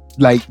where,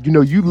 like,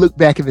 you look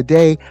back in the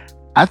day.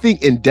 I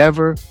think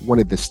Endeavor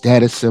wanted the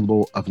status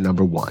symbol of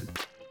number one.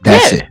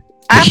 That's it.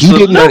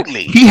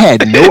 Absolutely. He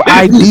had no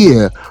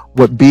idea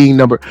what being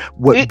a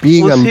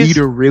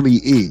leader really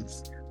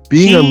is.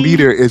 Being a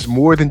leader is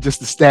more than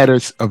just the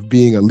status of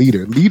being a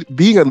leader.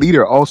 Being a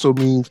leader also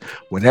means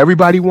when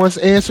everybody wants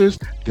answers,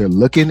 they're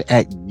looking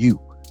at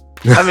you.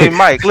 I mean,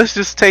 Mike, let's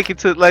just take it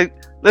to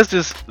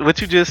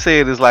what you just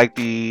said is like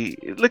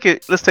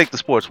let's take the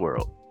sports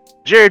world.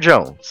 Jerry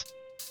Jones,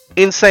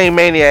 insane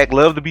maniac,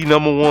 love to be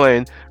number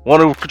one,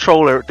 want to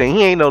control everything.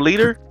 He ain't no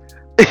leader.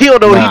 He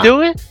don't know what he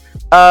doing.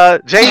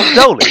 James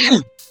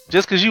Dolan,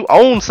 just because you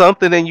own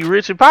something and you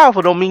rich and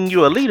powerful don't mean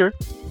you're a leader.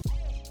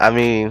 I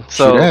mean,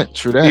 so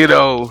true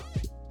that.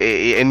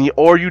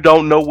 or you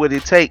don't know what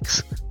it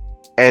takes.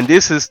 And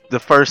this is the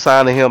first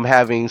sign of him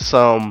having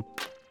some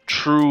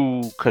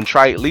true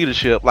contrite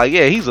leadership. Like,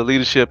 yeah, he's a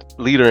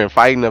leader in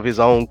fighting of his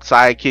own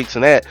sidekicks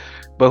and that.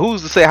 But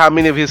who's to say how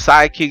many of his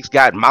sidekicks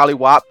got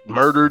mollywopped,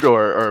 murdered,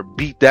 or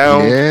beat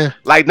down? Yeah.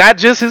 Like, not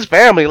just his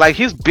family, like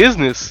his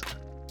business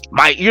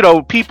might,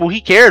 people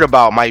he cared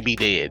about might be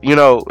dead,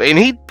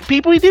 and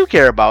people he do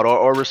care about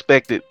or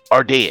respected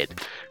are dead.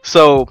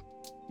 So,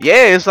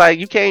 yeah, it's like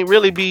you can't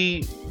really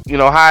be,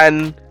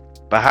 hiding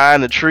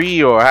behind a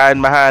tree or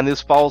hiding behind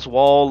this false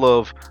wall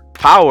of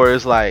power.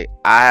 It's like,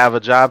 I have a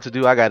job to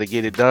do. I got to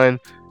get it done.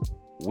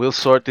 We'll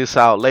sort this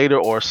out later,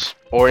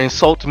 or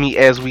insult me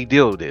as we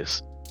deal with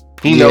this.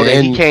 He know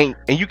that he can't,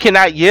 and you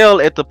cannot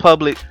yell at the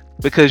public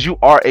because you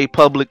are a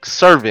public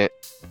servant.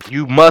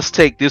 You must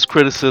take this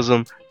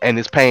criticism and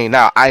this pain.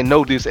 Now, I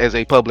know this as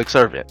a public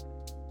servant.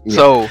 Yeah.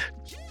 So,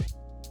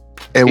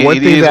 and one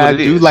thing that I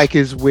do like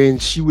is when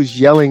she was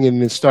yelling and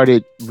then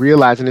started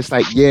realizing it's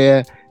like,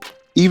 yeah,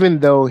 even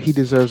though he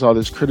deserves all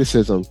this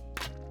criticism,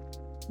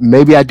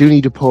 maybe I do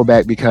need to pull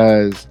back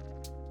because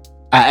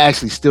I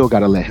actually still got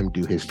to let him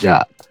do his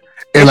job.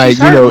 And like,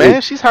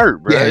 she's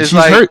hurt, bro. Yeah, she's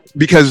hurt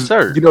because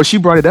she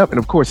brought it up, and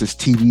of course it's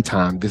TV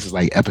time. This is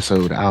like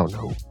episode, I don't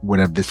know,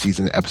 whatever this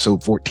season,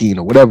 episode 14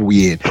 or whatever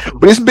we in.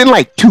 But it's been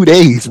like 2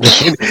 days,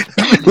 man.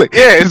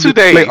 It's 2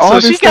 days. Like, all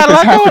this stuff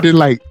has happened in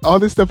like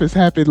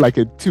like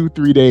in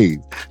 2-3 days.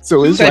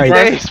 So it's like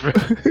days, bro.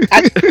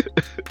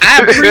 I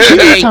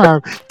appreciate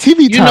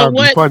TV time.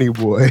 Be funny,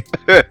 boy.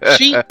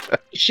 She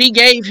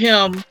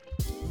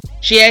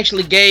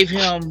actually gave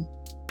him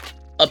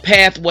a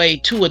pathway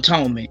to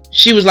atonement.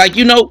 She was like,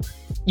 you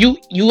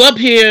up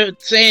here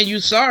saying you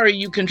sorry,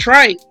 you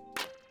contrite,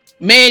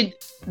 man,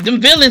 them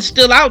villains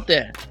still out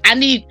there. I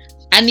need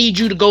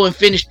you to go and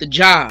finish the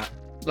job.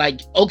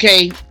 Like,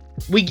 okay,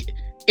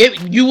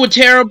 you were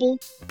terrible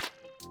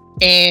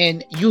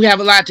and you have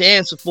a lot to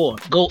answer for.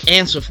 Go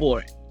answer for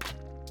it.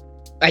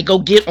 Like, go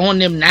get on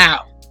them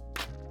now.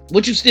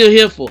 What you still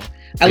here for?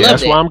 I love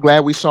That's that. why I'm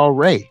glad we saw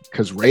Ray,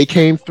 because Ray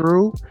came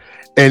through,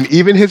 and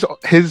even his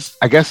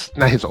I guess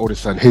not his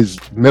oldest son, his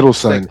middle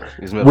son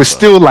His middle was son.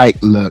 still like,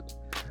 look,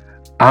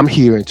 I'm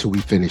here until we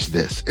finish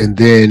this, and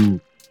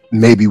then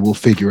maybe we'll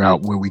figure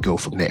out where we go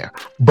from there.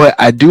 But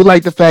I do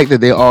like the fact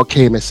that they all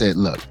came and said,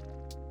 look,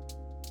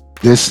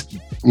 this,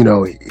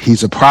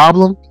 he's a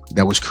problem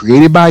that was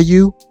created by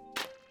you,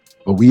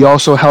 but we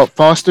also help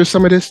foster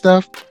some of this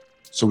stuff.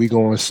 So we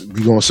going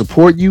to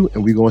support you,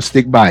 and we're going to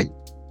stick by you.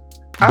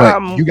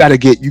 But you got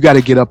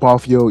to get up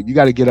off your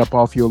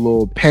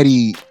little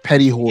petty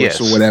horse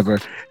Yes. or whatever,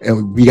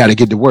 and we got to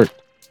get to work.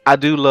 I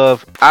do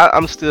love.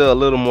 I'm still a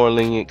little more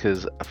lenient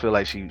because I feel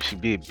like she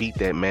did beat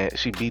that man.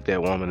 She beat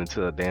that woman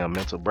into a damn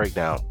mental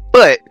breakdown.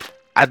 But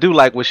I do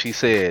like what she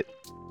said.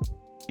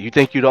 You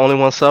think you're the only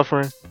one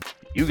suffering?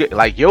 You get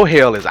like your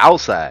hell is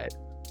outside.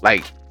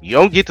 Like you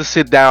don't get to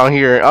sit down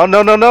here. Oh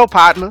no,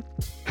 partner.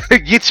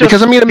 Get your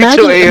Because I mean, get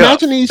your hell.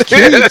 imagine these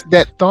kids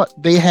that thought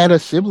they had a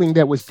sibling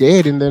that was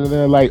dead, and then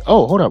they're like,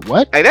 "Oh, hold up,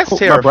 what? Hey, that's Oh, my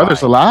terrifying.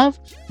 brother's alive."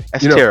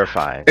 That's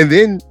terrifying. And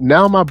then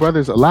now my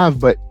brother's alive,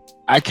 but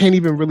I can't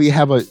even really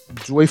have a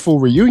joyful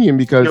reunion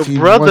because Your he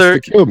brother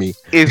wants to kill me.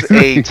 Is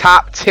a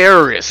top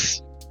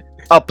terrorist,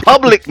 a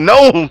public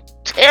known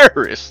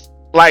terrorist,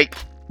 like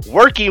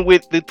working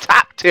with the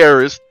top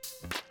terrorists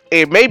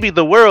in maybe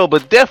the world,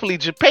 but definitely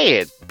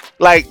Japan.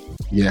 Like,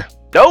 Yeah.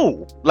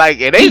 no, like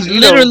it ain't.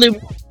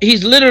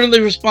 He's literally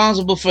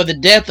responsible for the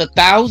death of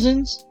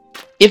thousands,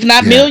 if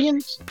not Yeah.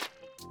 millions.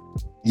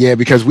 Yeah,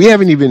 because we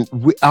haven't even.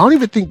 I don't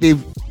even think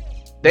they've.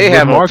 They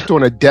haven't. marked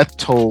on a death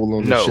toll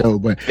on No. the show,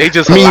 but They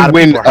just I a mean lot of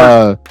when people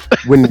hurt.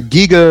 when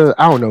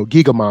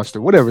Giga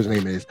Monster, whatever his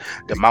name is,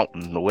 The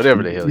mountain or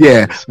whatever the hell.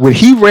 yeah, it is. when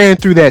he ran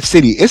through that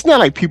city, it's not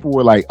like people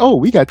were like, "Oh,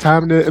 we got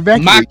time to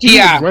evacuate." He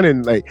was Makia.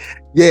 running like,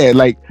 yeah,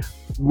 like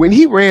when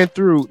he ran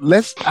through.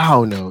 I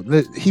don't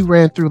know. He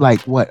ran through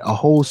like what, a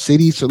whole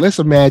city. So let's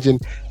imagine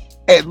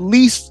at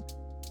least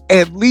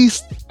I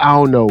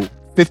don't know,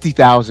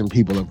 50,000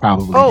 people are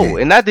probably. Oh, dead.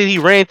 and not that he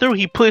ran through,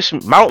 he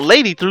pushed Mount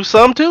Lady through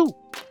some too.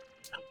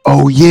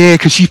 Oh yeah,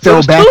 because she fell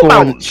there's back two on.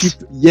 mountains.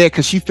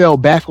 Because she fell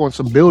back on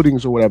some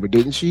buildings or whatever,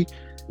 didn't she?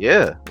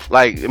 Yeah,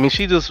 like I mean,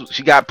 she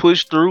got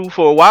pushed through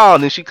for a while,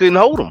 and then she couldn't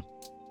hold him.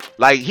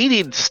 Like he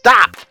didn't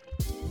stop.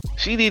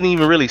 She didn't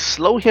even really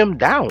slow him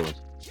down.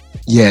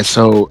 Yeah,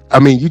 so I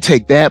mean, you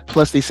take that.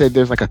 Plus, they said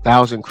there's like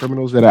 1,000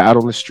 criminals that are out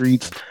on the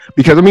streets.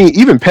 Because I mean,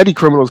 even petty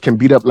criminals can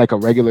beat up like a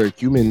regular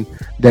human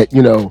that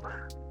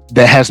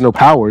that has no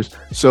powers.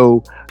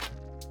 So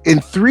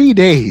in 3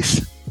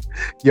 days,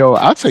 yo,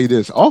 I'll tell you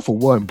this: all for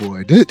one,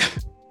 boy.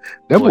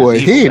 That boy,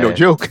 evil, he ain't no man.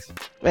 joke.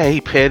 Man,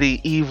 he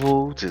petty,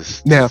 evil.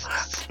 Just Now,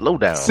 slow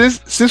down.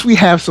 Since we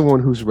have someone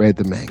who's read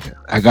the manga,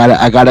 I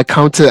gotta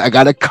come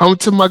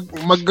to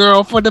my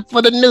girl for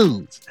the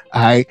news.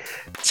 All right,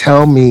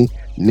 tell me,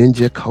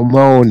 Ninja, come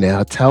on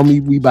now, tell me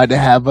we about to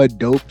have a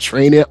dope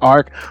training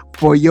arc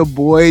for your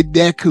boy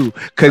Deku,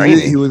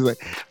 because he was like,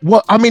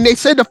 well, I mean, they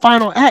said the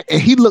final act,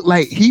 and he looked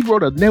like he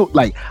wrote a note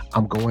like,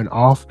 I'm going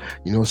off,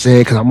 you know what I'm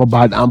saying, because I'm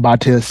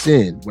about to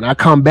ascend. When I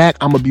come back,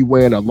 I'm gonna be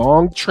wearing a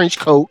long trench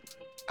coat,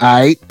 all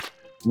right,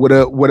 with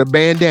a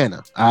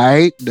bandana, all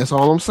right, that's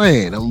all I'm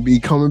saying. I'm gonna be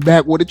coming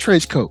back with a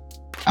trench coat.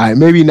 All right,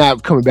 maybe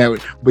not coming back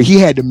with, but he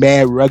had the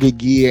mad rugged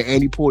gear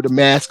and he pulled the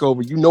mask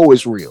over. You know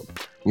it's real.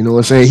 You know what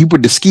I'm saying? He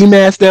put the ski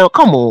mask down.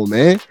 Come on,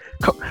 man.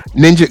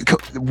 Ninja,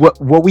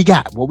 what we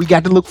got? What we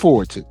got to look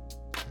forward to?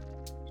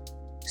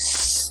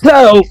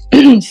 So,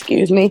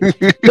 excuse me.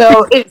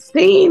 So it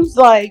seems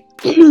like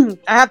I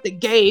have to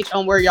gauge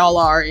on where y'all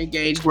are and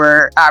gauge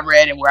where I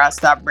read and where I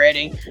stopped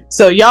reading.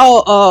 So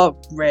y'all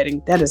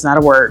reading, that is not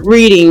a word.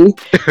 Reading.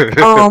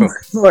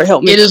 Lord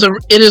help me. It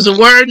is a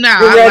word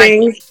now.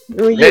 Reading.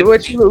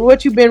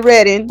 What you been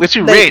reading? What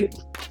you read?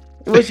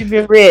 What you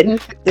been reading?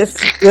 That's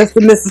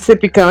the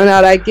Mississippi coming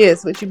out, I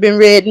guess. What you been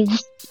reading?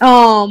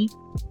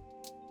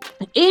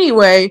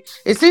 Anyway,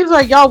 it seems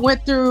like y'all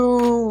went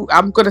through,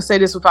 I'm gonna say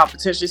this without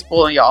potentially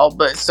spoiling y'all,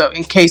 but so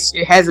in case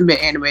it hasn't been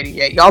animated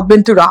yet, y'all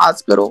been through the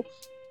hospital.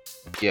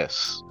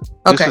 Yes.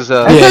 Okay. This is,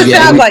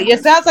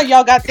 It sounds like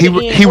y'all got to the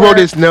end he where- wrote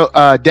his note.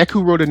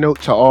 Deku wrote a note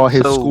to all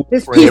his So, school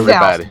his friends. peace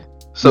everybody.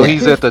 So Yeah.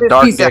 he's at the His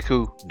Dark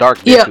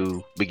peace out.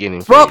 Deku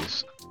beginning Well,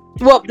 phase.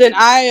 Well, then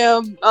I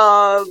am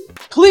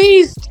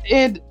pleased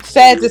and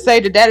sad to say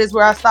that is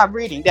where I stopped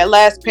reading. That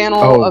last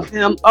panel of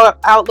him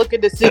out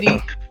looking at the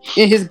city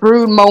in his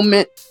brood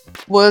moment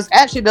was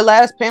actually the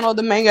last panel of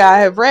the manga I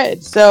have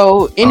read.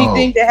 So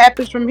anything that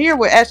happens from here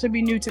would actually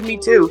be new to me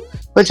too.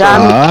 Which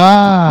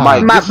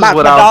Mike, my this is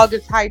what dog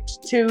is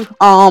hyped too.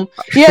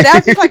 Yeah, that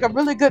was just like a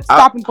really good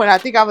stopping point. I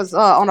think I was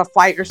on a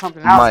flight or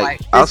something. I was Mike,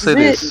 like, I'll this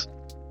say is this.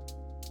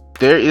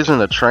 There isn't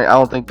a train. I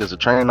don't think there's a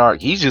training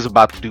arc. He's just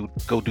about to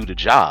go do the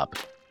job.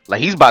 Like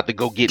he's about to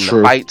go get in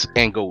the fights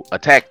and go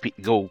attack,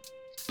 go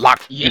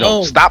lock,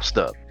 stop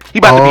stuff. He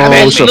about to be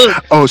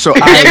Batman.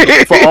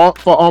 So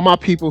for all my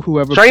people who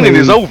ever training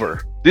played, is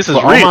over. This is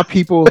for real. all my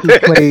people who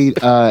played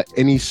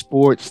any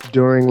sports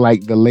during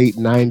like the late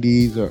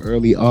 90s or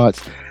early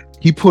aughts.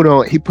 He's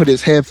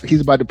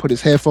about to put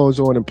his headphones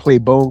on and play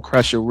Bone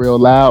Crusher real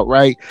loud,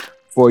 right?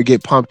 before he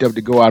get pumped up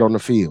to go out on the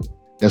field.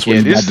 That's what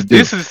Yeah, he got to do.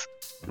 this is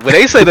when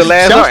they say the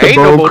last Shouts arc to ain't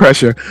Bone no more.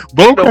 Crusher.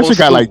 Bone no more Crusher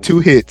got like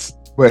school. 2 hits,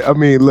 but I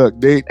mean, look,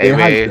 they Hey, hyped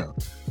man. though.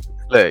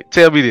 Look,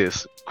 tell me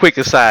this. Quick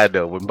aside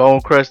though, when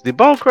Bone Crusher,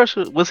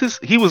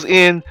 he was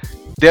in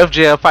Def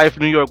Jam Fight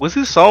for New York. Was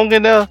his song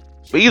in there?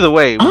 But either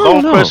way, when I don't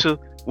Bone know. Crusher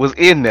was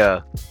in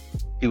there,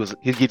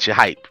 he'd get you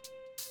hype.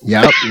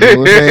 Yep, you know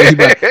what I'm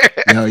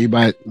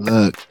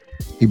saying?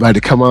 He about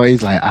to come on.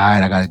 He's like, all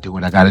right, I gotta do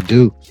what I gotta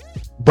do.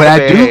 But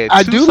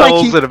I do like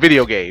songs in a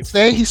video game.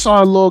 say he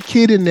saw a little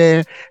kid in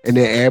there, and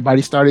then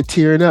everybody started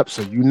tearing up.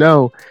 So you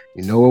know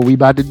what we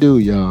about to do,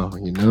 y'all.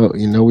 You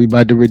know we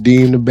about to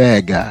redeem the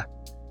bad guy.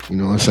 You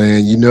know what I'm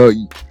saying? You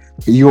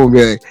gonna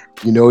be like,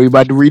 we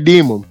about to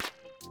redeem him.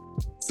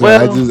 So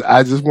Well,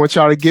 I just want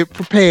y'all to get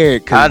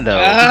prepared. I know.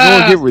 He's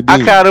gonna get I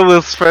redeemed. kind of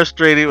was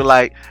frustrated.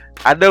 Like,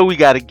 I know we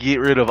got to get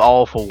rid of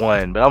All for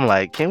One, but I'm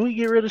like, can we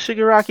get rid of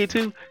Shigaraki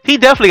too? He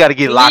definitely got to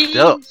get locked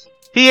up.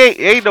 He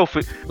ain't no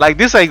like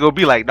this ain't gonna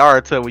be like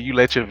Naruto when you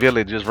let your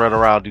villain just run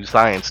around do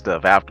science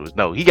stuff afterwards.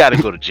 No, he got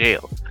to go to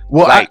jail.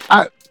 Well, like,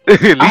 I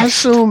At I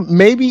least- assume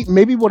maybe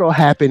what'll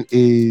happen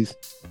is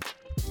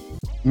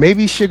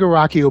maybe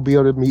Shigaraki will be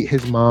able to meet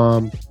his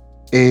mom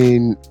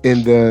in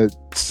the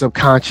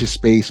subconscious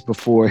space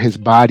before his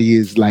body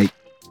is like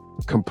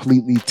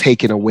completely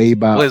taken away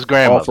by Well, his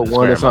grandmother, All for his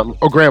One or grandmother. something.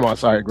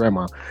 Oh,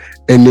 grandma.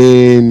 And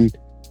then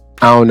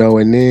I don't know,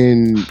 and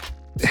then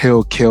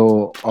he'll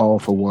kill All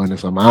for One or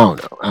something. I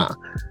don't know.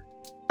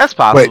 That's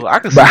possible. I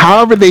can see. But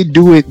however they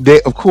do it,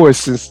 they of course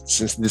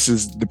since this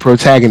is the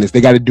protagonist,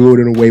 they got to do it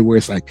in a way where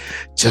it's like,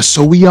 just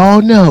so we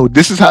all know,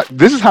 this is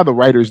how the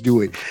writers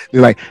do it.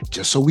 They're like,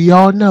 just so we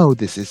all know,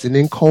 this isn't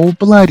in cold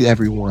blood,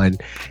 everyone.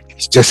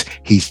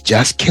 He's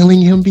just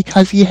killing him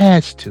because he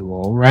has to.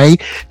 All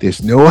right,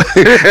 there's no.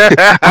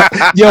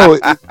 Yo,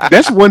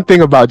 that's one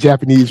thing about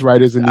Japanese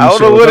writers in these I don't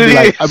know shows. what I'll be it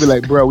like, is. I'll be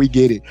like, bro, we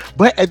get it.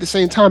 But at the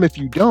same time, if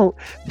you don't,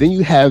 then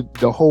you have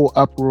the whole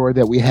uproar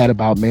that we had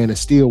about Man of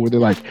Steel, where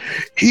they're like,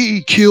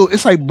 he killed.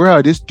 It's like,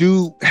 bro, this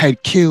dude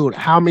had killed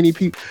how many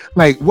people?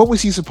 Like, what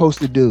was he supposed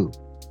to do?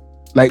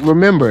 Like,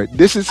 remember,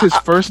 this is his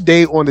first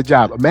day on the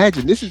job.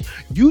 Imagine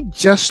you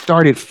just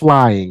started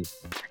flying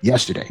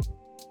yesterday.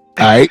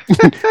 All right.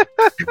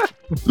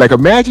 Like,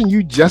 imagine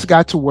you just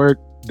got to work.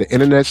 The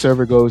internet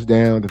server goes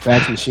down. The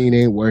fax machine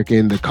ain't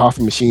working. The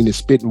coffee machine is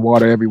spitting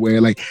water everywhere.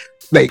 Like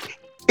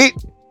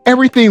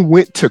everything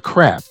went to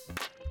crap.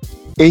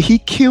 And he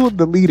killed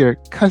the leader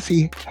because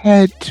he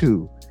had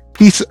to.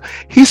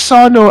 He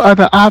saw no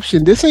other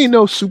option. This ain't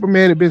no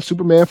Superman had been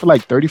Superman for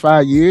like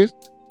 35 years.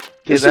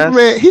 This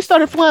Superman, he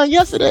started flying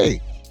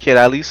yesterday. Can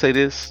I at least say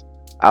this?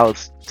 I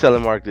was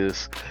telling Mark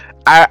this.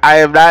 I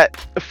am not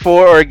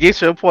for or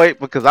against your point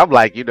because I'm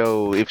like, if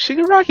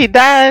Shigaraki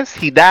dies,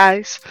 he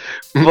dies.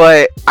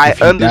 But I If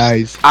he understand.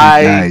 dies, he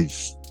I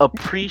dies.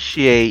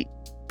 appreciate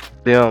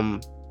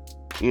them.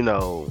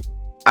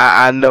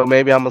 I know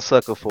maybe I'm a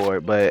sucker for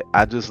it, but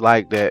I just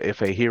like that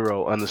if a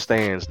hero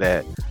understands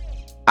that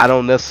I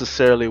don't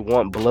necessarily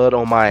want blood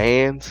on my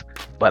hands,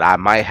 but I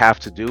might have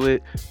to do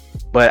it.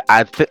 But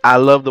I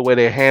love the way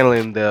they're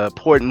handling the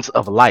importance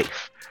of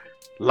life.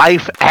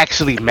 Life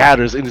actually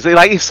matters, and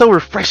it's so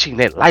refreshing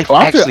that life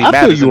actually I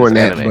matters. feel you in on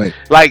this that, anime.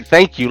 but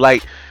Thank you.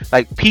 Like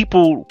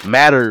people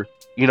matter.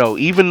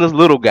 Even the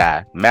little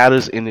guy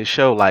matters in this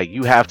show. Like,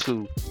 you have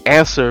to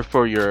answer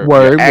for your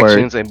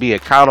actions and be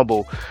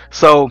accountable.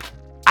 So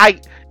I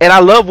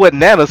love what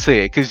Nana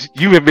said, because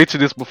you had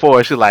mentioned this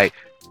before. She's like,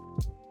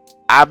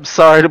 I'm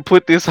sorry to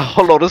put this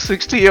all on a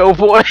 16-year-old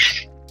boy.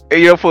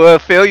 And for a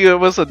failure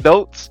of us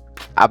adults.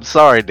 I'm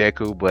sorry,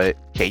 Deku, but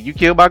can you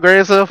kill my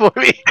grandson for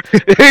me?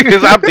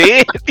 Because I'm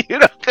dead.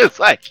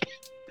 Because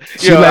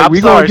she's like,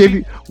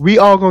 we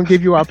all gonna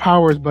give you our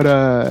powers,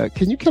 but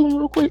can you kill him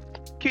real quick?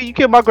 Can you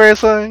kill my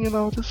grandson?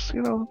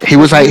 He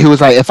was like,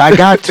 if I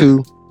got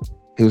to,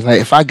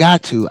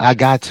 I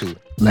got to.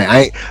 Like,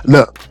 I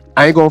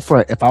ain't gonna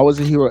front. If I was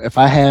a hero, if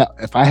I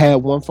had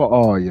one for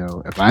all,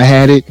 if I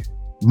had it,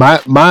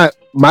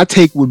 my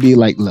take would be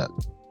like, look,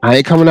 I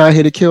ain't coming out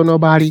here to kill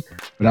nobody,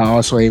 but I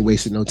also ain't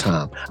wasting no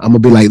time. I'm gonna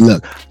be like,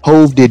 look,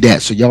 Hove did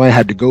that, so y'all ain't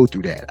have to go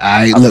through that.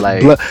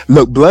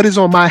 Blood is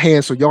on my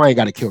hands, so y'all ain't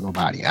got to kill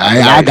nobody.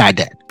 I got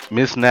that.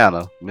 Miss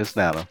Nana,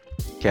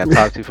 can I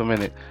talk to you for a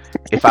minute?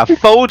 If I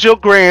fold your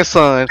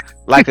grandson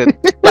like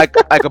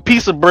a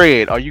piece of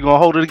bread, are you gonna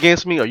hold it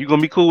against me? Are you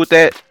gonna be cool with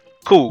that?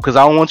 Cool, because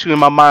I don't want you in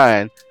my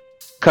mind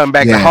come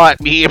back to haunt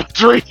me in my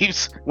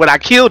dreams when I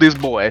kill this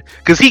boy,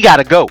 because he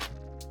gotta go.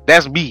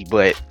 That's me,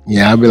 but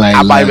I'll be like,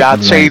 I'll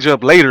change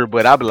up later,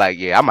 but I'll be like,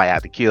 yeah, I might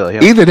have to kill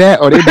him. Either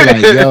that, or they be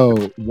like,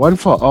 yo, One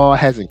for All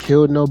hasn't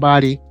killed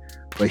nobody,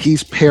 but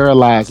he's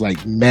paralyzed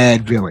like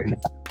mad villain.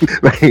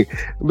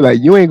 like,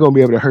 you ain't gonna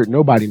be able to hurt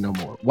nobody no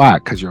more. Why?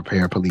 Because you're a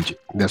paraplegic.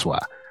 That's why.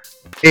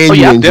 And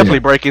I'm definitely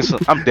breaking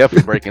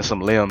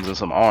some limbs and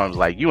some arms.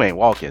 Like, you ain't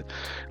walking.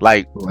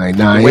 Like nah, ain't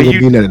gonna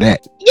be none of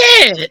that.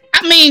 Yeah,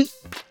 I mean,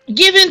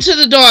 give in to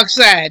the dark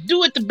side.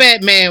 Do it the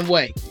Batman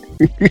way.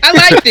 I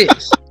like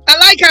this. I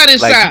like how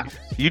this sounds.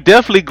 You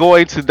definitely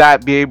going to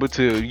not be able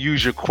to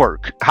use your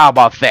quirk. How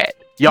about that?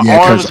 Your Yeah,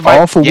 'cause arms all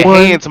might, for your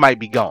one- hands might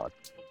be gone.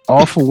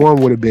 All for One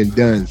would have been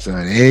done,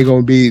 son. It ain't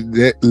gonna be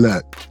that.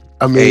 Look,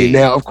 I mean, Hey.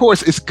 now of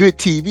course it's good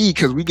TV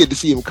because we get to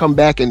see him come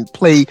back and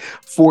play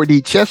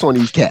 4D chess on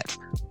these cats.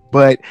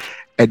 But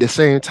at the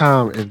same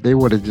time, if they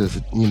would have just,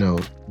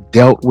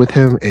 dealt with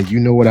him, and you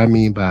know what I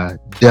mean by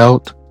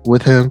dealt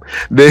with him,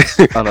 then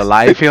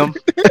Unalive him.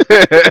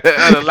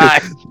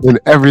 Unalive. then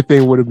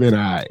everything would have been all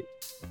right.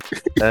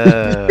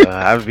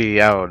 I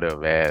don't know,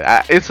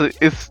 man.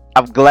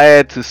 I'm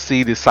glad to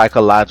see the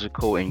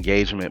psychological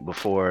engagement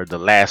before the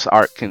last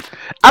arc and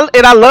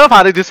I love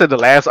how they just said the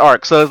last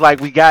arc. So it's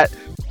like we got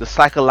the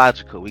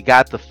psychological, we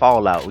got the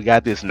fallout, we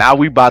got this. Now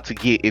we about to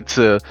get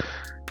into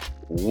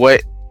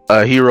what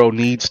a hero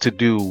needs to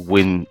do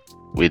with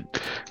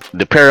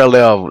the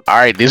parallel. All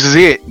right, this is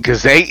it,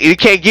 because it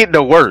can't get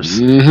no worse.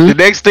 Mhm. The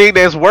next thing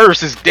that's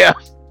worse is death.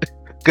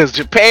 Because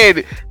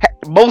Japan,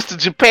 most of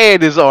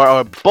Japan is,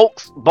 or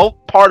both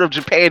part of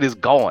Japan is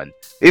gone.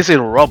 It's in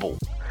rubble.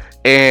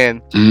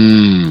 And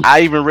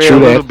I even read True a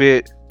that. little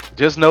bit,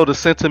 just know the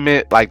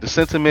sentiment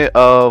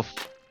of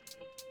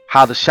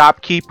how the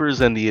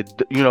shopkeepers and the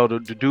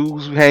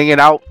dudes hanging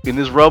out in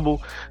this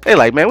rubble, they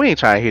like, man, we ain't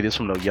trying to hear this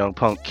from no young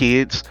punk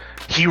kids.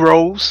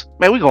 Heroes,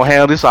 man, we gonna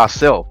handle this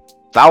ourselves.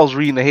 So I was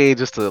reading ahead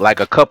just to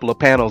like a couple of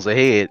panels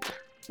ahead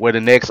where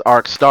the next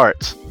arc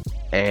starts,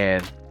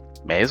 and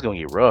man, it's gonna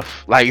get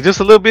rough, like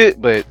just a little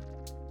bit, but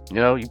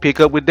you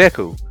pick up with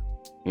Deku,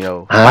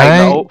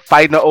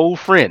 fighting the old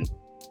friend,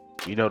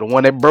 the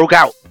one that broke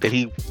out that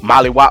he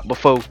mollywopped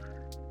before.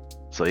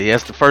 So yeah,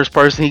 that's the first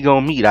person he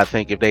gonna meet, I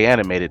think, if they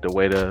animate it the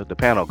way the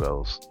panel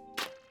goes.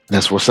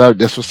 That's what's up.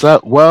 That's what's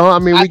up. Well, I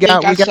mean, I we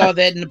got. saw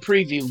that in the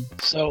preview.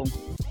 So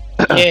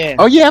yeah.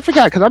 Oh yeah, I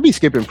forgot because I be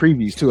skipping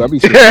previews too. I be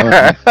skipping.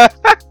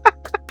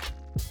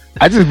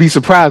 I just be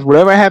surprised.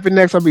 Whatever happened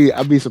next,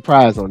 I'll be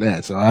surprised on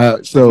that.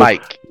 So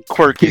Mike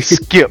quirky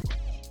skip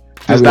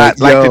I does be not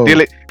like, like yo.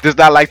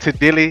 to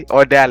dilly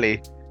or dally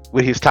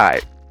with his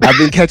type. I've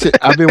been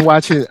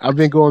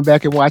going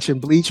back and watching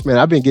Bleach, man.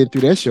 I've been getting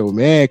through that show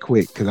mad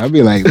quick because I'll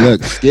be like,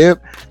 look, Skip,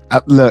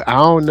 I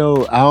don't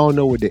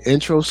know what the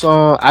intro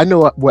song. I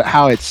know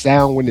how it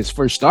sound when it's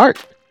first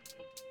start.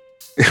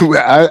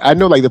 I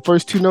know like the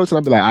first two notes, and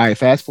I'll be like, all right,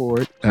 fast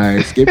forward, all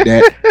right, skip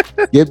that,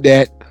 skip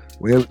that.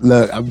 Well,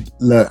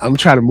 I'm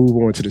trying to move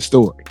on to the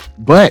story,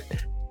 but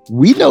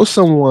we know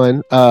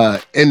someone,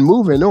 and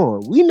moving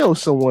on, we know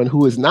someone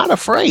who is not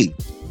afraid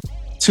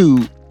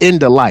to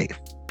end a life.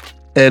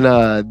 And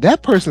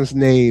that person's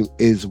name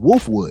is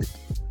Wolfwood,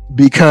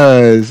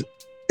 because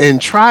in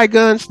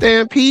Trigun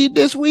Stampede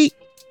this week,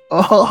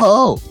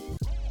 your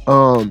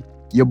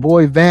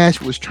boy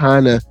Vash was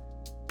trying to,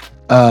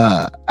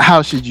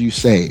 how should you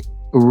say,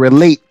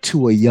 relate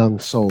to a young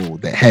soul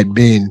that had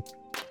been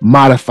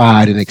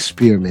modified and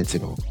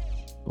experimented on.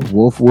 But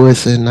Wolfwood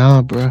said,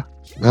 nah, bro,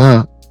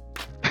 nah.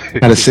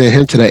 Gotta send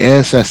him to the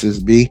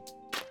ancestors, B.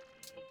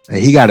 And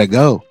he gotta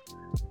go.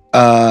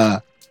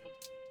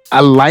 I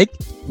like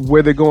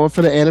where they're going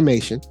for the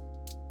animation.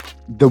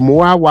 The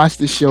more I watch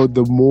the show,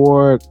 the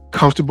more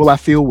comfortable I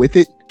feel with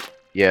it.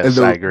 Yes,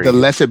 I agree. The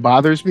less it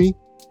bothers me.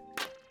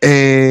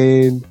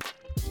 And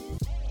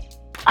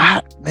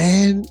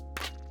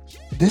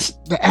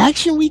the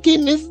action we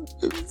getting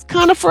is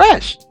kind of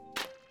fresh.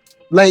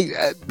 Like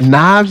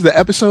Knives, the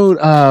episode,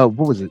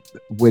 what was it?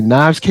 When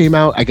Knives came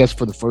out, I guess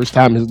for the first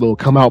time, his little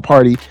come out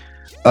party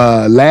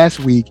last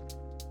week.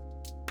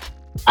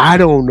 I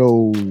don't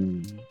know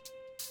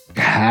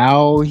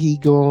how he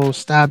gonna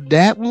stop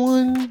that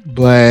one,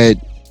 but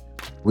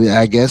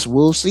I guess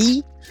we'll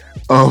see.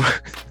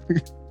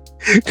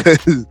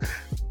 Because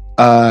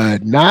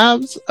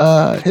Knives,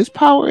 his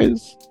power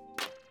is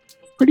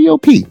pretty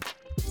OP.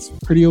 It's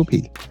pretty OP.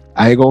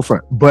 I ain't going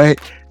front. But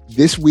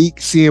this week,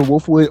 seeing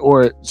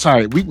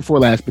Wolfwood, week before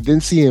last, but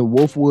then seeing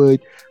Wolfwood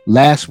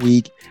last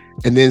week,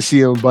 and then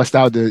seeing him bust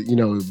out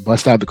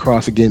the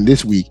cross again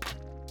this week.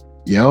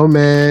 Yo,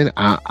 man,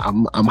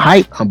 I'm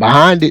hyped. I'm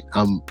behind it.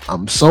 I'm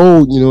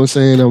sold. You know what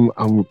I'm saying?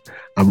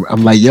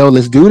 I'm like, yo,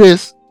 let's do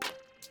this.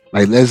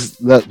 Like, let's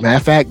look. Matter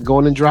of fact, go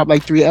on and drop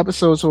like 3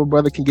 episodes so a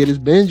brother can get his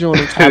binge on.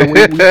 I'm tired of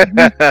waiting.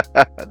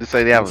 This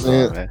ain't the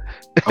Amazon, man.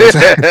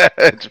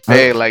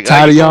 Japan, like,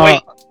 tired of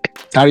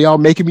y'all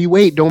making me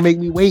wait. Don't make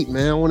me wait,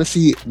 man. I want to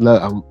see it.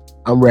 Look,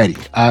 I'm ready.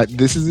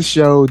 This is a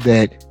show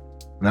that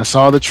when I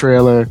saw the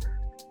trailer,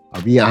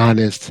 I'll be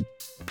honest,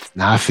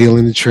 not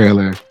feeling the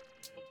trailer.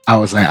 I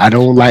was like, I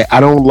don't like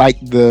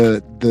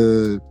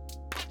the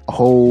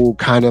whole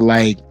kind of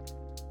like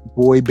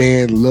boy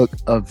band look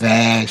of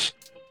Vash.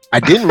 I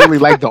didn't really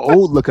like the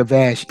old look of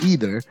Vash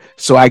either.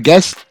 So I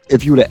guess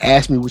if you would have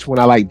asked me which one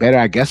I like better,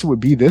 I guess it would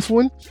be this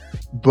one.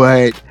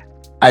 But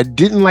I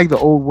didn't like the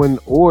old one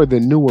or the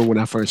new one when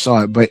I first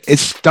saw it. But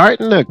it's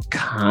starting to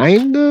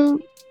kind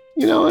of,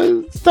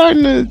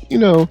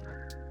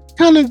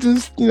 kind of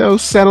just,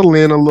 settle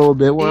in a little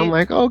bit where I'm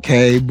like,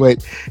 okay.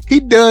 But he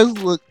does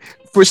look,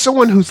 for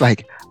someone who's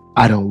like,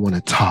 I don't want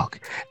to talk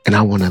and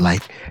I want to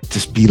like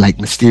just be like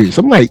mysterious.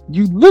 I'm like,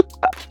 you look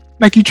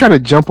like you're trying to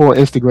jump on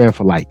Instagram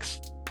for likes.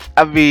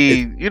 I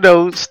mean,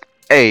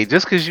 Hey,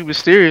 just because you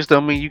mysterious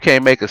don't mean you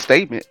can't make a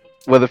statement,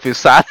 whether if it's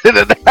solid or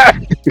not.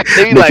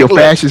 They be Make your look,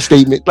 fashion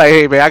statement. like,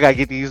 hey man, I gotta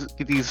get these,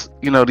 these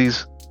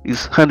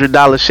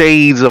 $100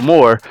 shades or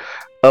more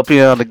up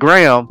here on the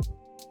gram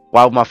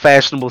while my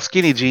fashionable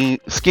skinny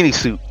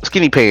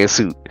pants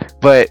suit.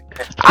 But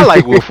I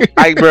like Wolf.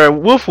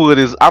 Bro, Wolfwood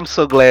is. I'm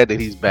so glad that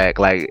he's back.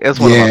 Like that's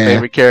one of my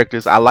favorite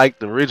characters. I like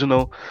the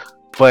original,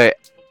 and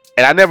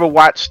I never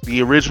watched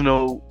the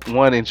original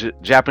one in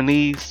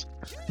Japanese.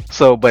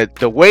 So, but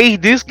the way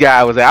this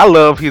guy was, I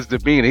love his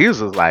demeanor. He was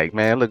just like,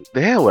 man, look,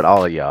 the hell with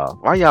all of y'all.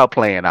 Why y'all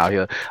playing out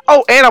here?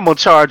 Oh, and I'm gonna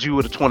charge you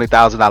with a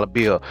 $20,000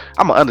 bill.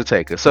 I'm an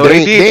Undertaker. So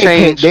they did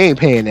change. They ain't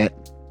paying that.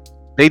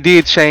 They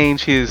did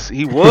change his.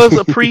 He was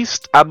a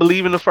priest, I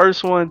believe, in the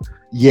first one.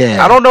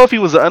 Yeah. I don't know if he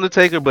was an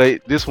Undertaker,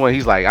 but this one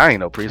he's like, I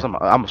ain't no priest.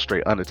 I'm a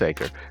straight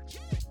Undertaker,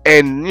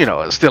 and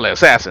still an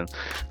assassin.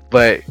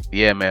 But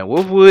yeah, man,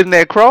 Wolfwood and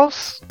that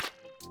cross.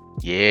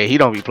 Yeah, he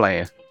don't be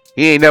playing.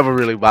 He ain't never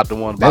really about the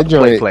one about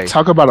the play.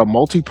 Talk about a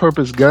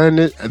multi-purpose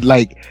gun.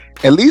 Like,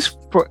 at least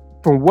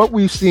from what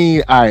we've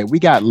seen, all right, we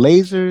got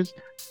lasers,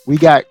 we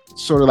got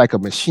sort of like a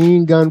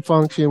machine gun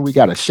function, we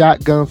got a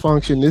shotgun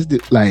function.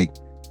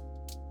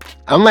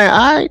 I'm like,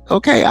 all right,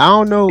 okay, I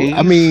don't know.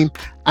 I mean,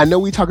 I know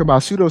we talk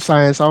about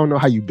pseudoscience. I don't know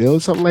how you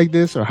build something like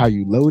this or how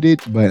you load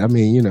it, but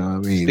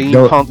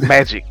steampunk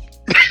magic.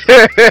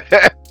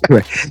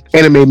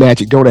 Anime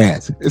magic. Don't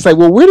ask. It's like,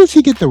 well, where does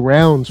he get the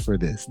rounds for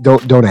this?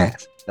 Don't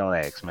ask. Don't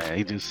ask,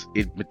 man.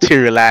 It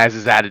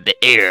materializes out of the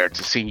air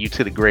to send you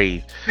to the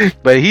grave.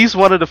 But he's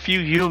one of the few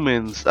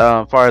humans,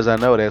 as far as I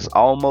know, that's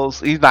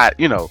almost. He's not,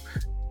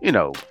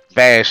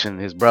 Vash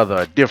and his brother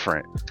are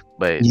different.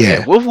 But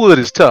yeah, Wolfwood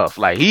is tough.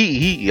 Like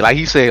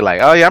he said,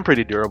 like, oh yeah, I'm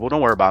pretty durable.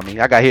 Don't worry about me.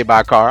 I got hit by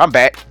a car. I'm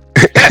back.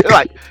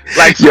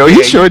 Yo,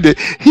 he sure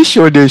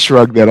did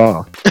shrug that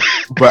off.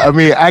 But I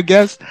mean, I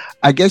guess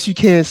you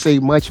can't say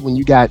much when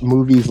you got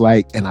movies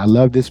like, and I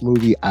love this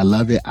movie. I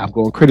love it. I'm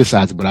going to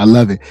criticize it, but I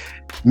love it.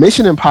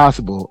 Mission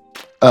Impossible.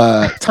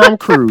 Tom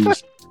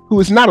Cruise, who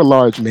is not a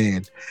large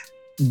man,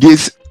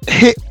 gets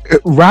hit,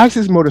 rides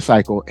his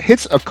motorcycle,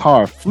 hits a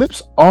car,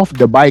 flips off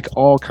the bike,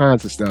 all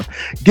kinds of stuff,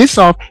 gets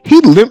off, he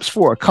limps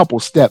for a couple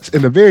steps,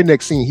 and the very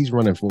next scene he's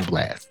running full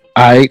blast.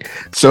 All right,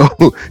 so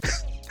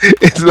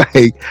it's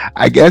like,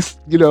 I guess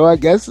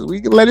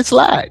we can let it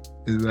slide.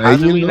 Like, how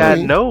do we not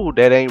know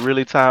that ain't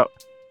really Tom?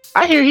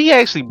 I hear he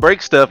actually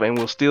breaks stuff and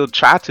will still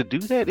try to do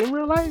that in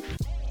real life.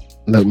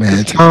 Look,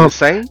 man, Tom,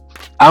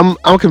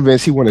 I'm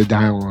convinced he want to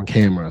die on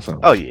camera or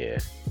something. Oh yeah.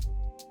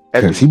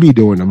 Because he be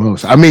doing the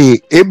most. I mean,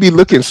 it be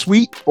looking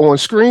sweet on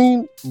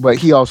screen, but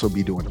he also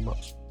be doing the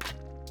most.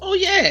 Oh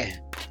yeah,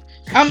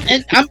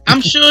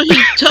 I'm sure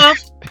he's tough.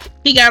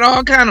 He got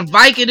all kind of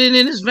Vicodin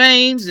in his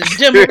veins and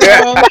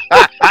Demerol.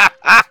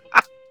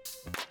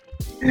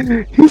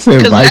 He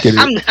said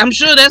Vicodin. I'm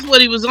sure that's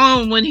what he was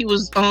on when he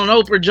was on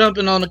Oprah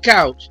jumping on the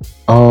couch.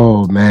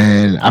 Oh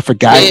man, I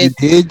forgot he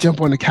did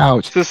jump on the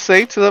couch. To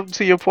say to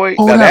your point,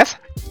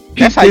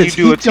 that's how you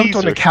do a teaser. He jumped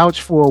on the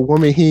couch for a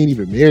woman he ain't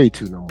even married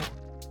to no more.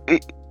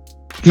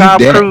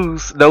 Tom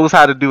Cruise knows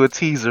how to do a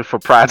teaser for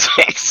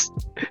projects.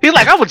 He's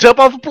like, I'm gonna jump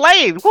off a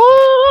plane.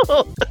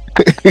 Woo!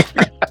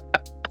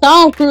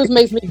 Tom Cruise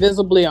makes me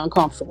visibly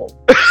uncomfortable.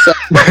 So.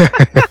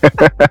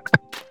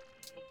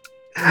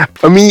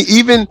 I mean,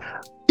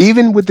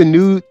 even with the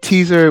new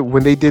teaser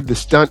when they did the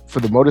stunt for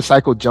the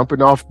motorcycle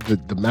jumping off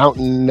the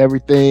mountain and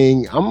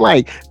everything, I'm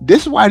like,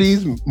 this is why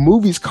these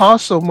movies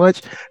cost so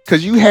much,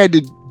 because you had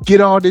to get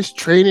all this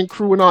training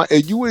crew and all,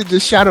 and you would have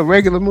just shot a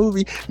regular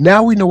movie.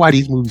 Now we know why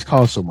these movies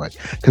cost so much,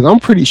 because I'm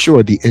pretty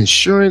sure the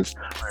insurance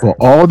for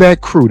all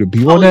that crew to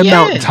be on that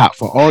mountaintop,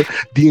 for all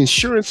the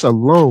insurance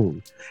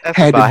alone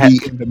had to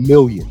be in the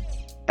millions.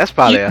 That's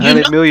probably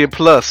 $100 million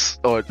plus.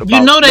 Or they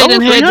done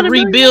had to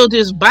rebuild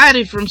his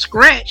body from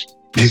scratch.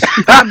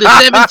 Probably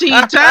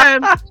 17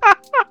 times.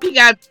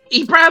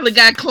 He probably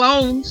got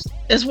clones.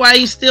 That's why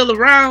he's still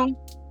around.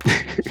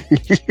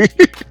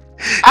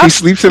 He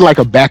sleeps in like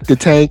a Bacta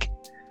tank.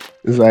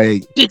 It's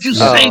like, did you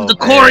save the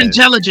core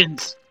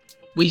intelligence?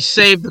 We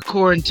saved the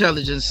core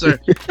intelligence, sir.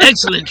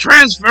 Excellent.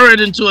 Transfer it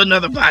into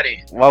another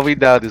body. While we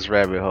down this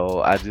rabbit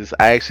hole, I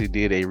actually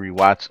did a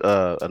list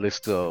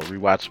of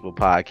rewatchable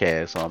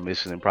podcasts on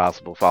Mission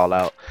Impossible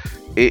Fallout.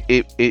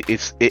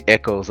 It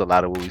echoes a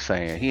lot of what we're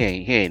saying. He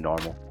ain't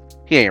normal.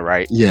 He ain't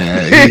right. Yeah,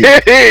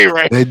 he ain't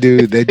right.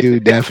 That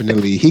dude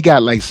definitely. He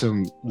got like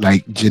some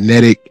like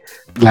genetic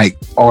like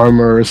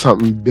armor or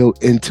something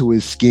built into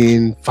his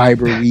skin,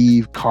 fiber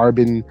weave,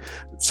 carbon,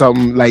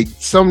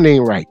 something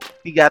ain't right.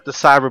 He got the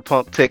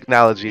cyberpunk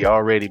technology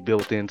already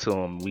built into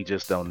him. We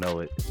just don't know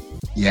it.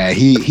 Yeah,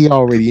 he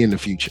already in the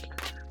future.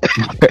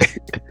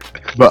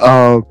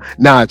 But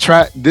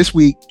this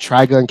week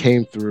Trigun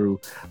came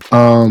through.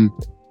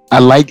 I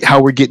like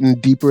how we're getting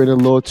deeper in to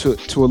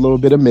a little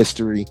bit of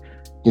mystery,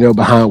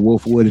 behind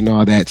Wolfwood and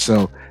all that.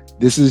 So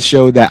this is a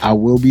show that I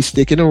will be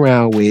sticking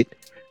around with.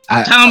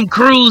 Tom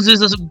Cruise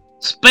is a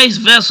space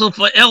vessel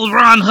for L.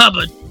 Ron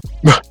Hubbard.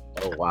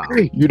 Oh wow!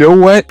 You know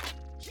what?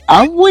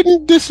 I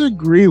wouldn't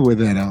disagree with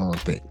that. I don't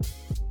think.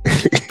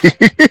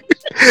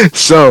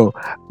 So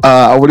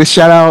I want to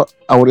shout out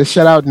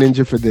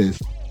Ninja for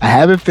this. I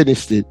haven't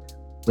finished it,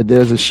 but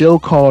there's a show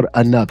called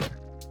Another.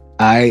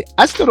 I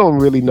still don't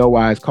really know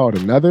why it's called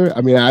Another.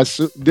 I mean,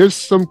 there's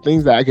some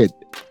things that I could,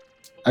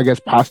 I guess,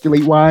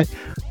 postulate why,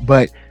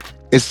 but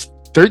it's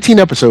 13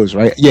 episodes,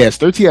 right? Yeah, it's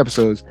 13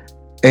 episodes,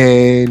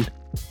 and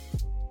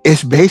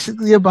it's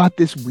basically about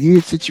this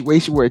weird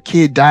situation where a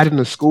kid died in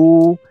the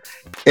school,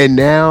 and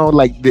now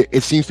like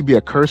it seems to be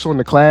a curse on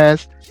the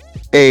class.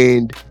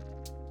 And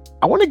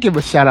I want to give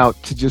a shout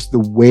out to just the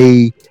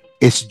way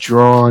it's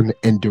drawn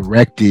and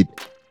directed,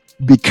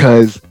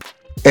 because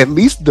at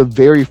least the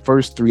very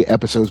first 3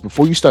 episodes,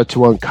 before you start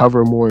to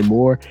uncover more and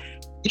more,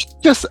 it's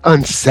just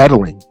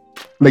unsettling.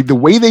 Like the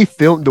way they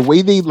film, the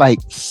way they like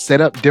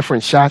set up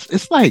different shots,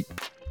 it's like,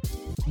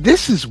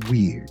 this is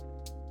weird.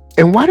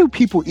 And why do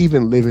people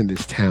even live in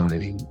this town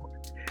anymore?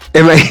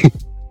 And like,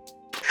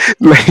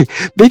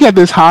 like they got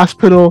this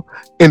hospital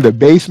in the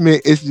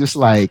basement. It's just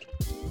like,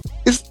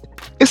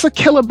 it's a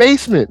killer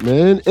basement,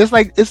 man. It's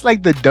like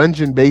the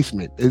dungeon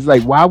basement. It's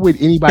like, why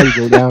would anybody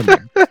go down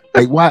there?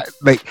 Like why?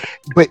 Like,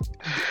 but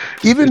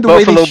even Is the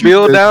way Buffalo they shoot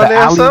Bill the down there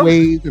or something?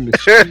 alleyways and the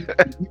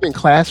streets, even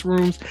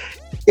classrooms,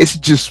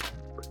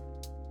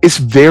 it's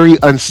very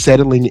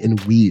unsettling and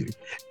weird.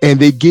 And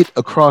they get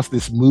across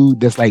this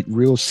mood that's like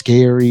real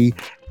scary,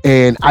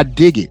 and I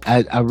dig it.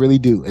 I really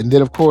do. And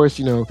then of course,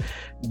 you know,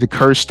 the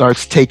curse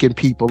starts taking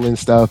people and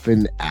stuff.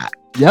 And I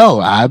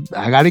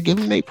gotta give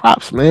them their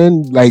props,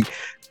 man. Like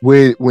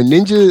when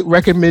Ninja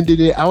recommended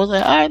it, I was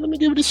like, all right, let me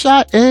give it a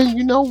shot. And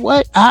you know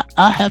what?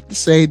 I have to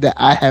say that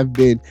I have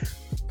been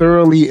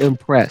thoroughly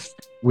impressed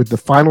with the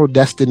Final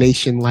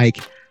Destination like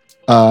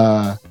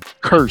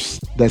curse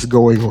that's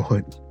going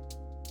on.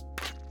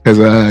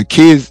 Because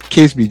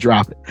kids be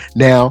dropping.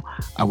 Now,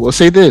 I will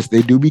say this,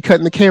 they do be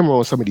cutting the camera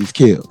on some of these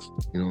kills.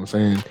 You know what I'm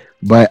saying?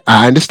 But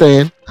I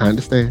understand.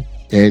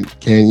 And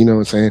can, you know what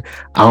I'm saying?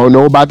 I don't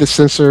know about the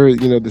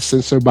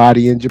censor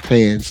body in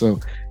Japan. So,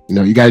 you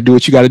know, you got to do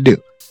what you got to do.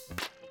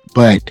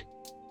 But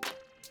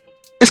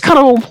it's kind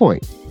of on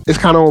point.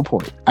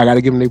 I got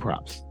to give them their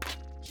props.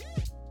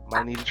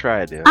 Might need to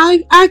try it then.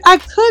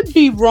 I could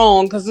be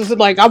wrong, because this is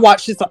like, I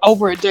watched this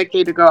over a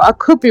decade ago. I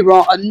could be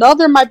wrong.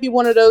 Another might be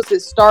one of those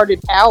that started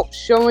out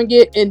showing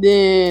it and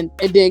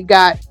then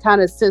got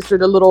kind of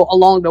censored a little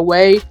along the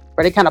way,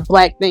 where they kind of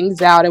black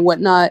things out and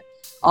whatnot,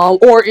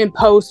 or in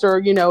post, or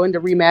in the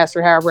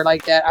remaster, however,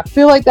 like that. I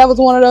feel like that was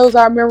one of those.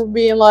 I remember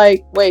being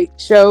like, wait,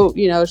 show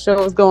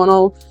what's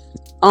going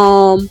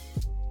on.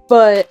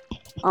 But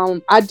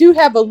I do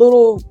have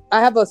I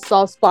have a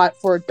soft spot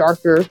for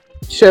darker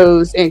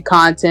shows and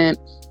content,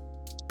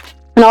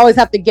 and I always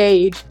have to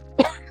gauge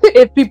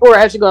if people are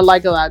actually going to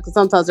like it a lot, because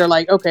sometimes they're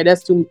like, okay,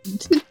 that's too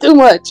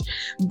much.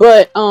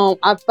 But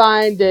I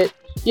find that,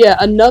 yeah,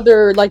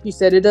 Another, like you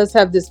said, it does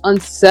have this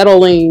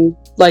unsettling,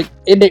 like,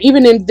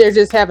 even if they're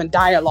just having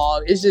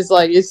dialogue, it's just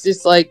like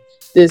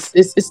this,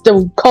 it's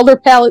the color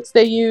palettes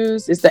they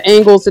use, it's the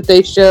angles that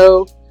they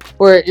show,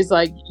 where it's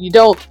like you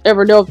don't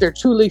ever know if they're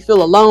truly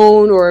feel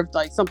alone, or if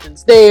like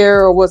something's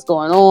there, or what's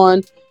going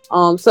on.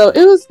 So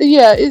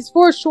it's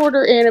for a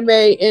shorter anime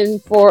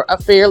and for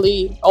a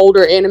fairly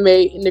older anime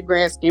in the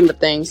grand scheme of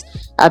things.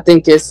 I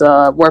think it's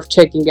worth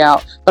checking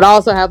out. But I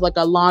also have like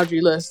a laundry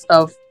list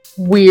of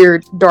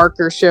weird,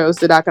 darker shows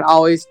that I can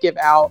always give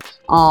out,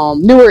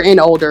 newer and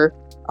older,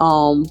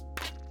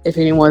 if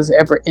anyone's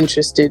ever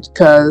interested,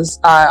 because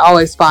I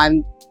always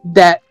find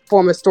that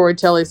form of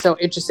storytelling so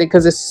interesting,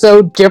 because it's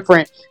so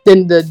different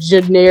than the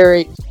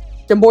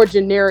more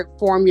generic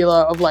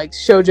formula of like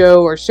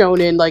shoujo or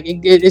shonen. Like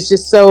it's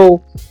just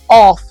so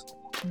off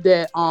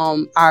that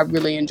I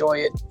really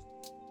enjoy it.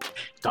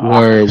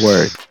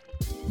 Word.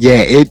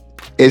 Yeah,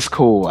 it's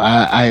cool.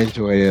 I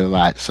enjoyed it a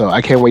lot. So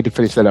I can't wait to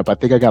finish that up. I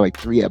think I got like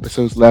 3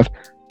 episodes left,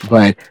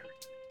 but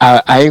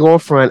I ain't going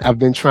front. I've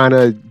been trying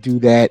to do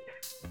that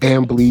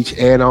and Bleach,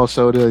 and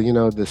also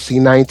the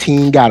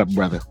C-19 got it,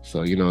 brother.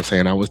 So you know what I'm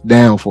saying, I was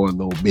down for a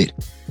little bit,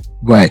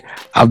 but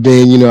I've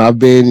been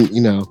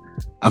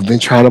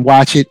trying to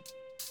watch it,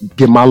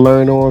 get my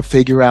learn on,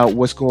 figure out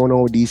what's going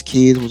on with these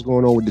kids, what's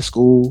going on with the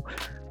school,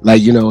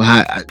 like,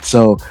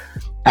 so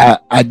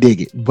I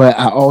dig it. But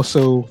I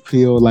also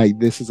feel like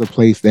this is a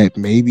place that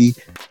maybe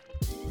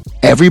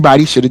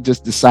everybody should have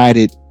just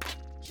decided,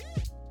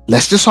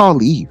 let's just all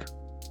leave.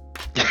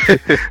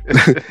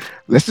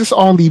 Let's just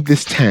all leave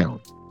this town.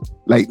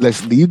 Like,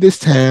 let's leave this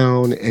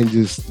town and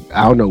just,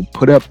 I don't know,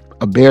 put up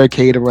a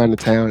barricade around the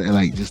town and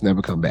like just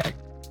never come back.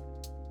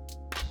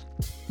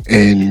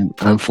 And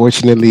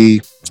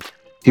unfortunately,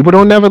 people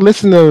don't never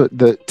listen to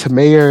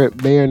Mayor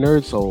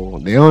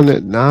Nerdsoul. They on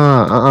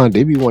it.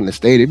 They be wanting to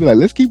stay. They be like,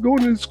 let's keep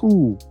going to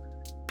school.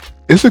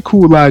 It's a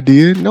cool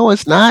idea. No,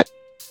 it's not.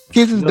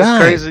 Kids is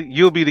dying. Crazy.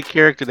 You'll be the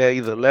character that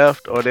either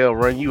left, or they'll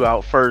run you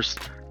out first,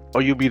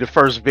 or you'll be the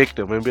first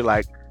victim and be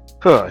like,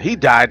 he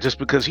died just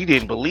because he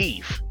didn't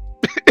believe.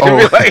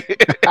 Oh. Like,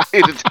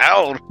 in the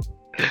town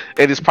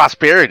and its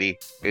prosperity,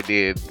 and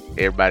then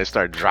everybody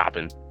started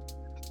dropping.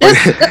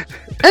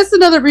 That's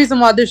another reason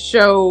why this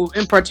show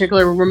in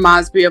particular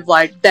reminds me of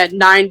like that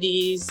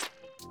 90s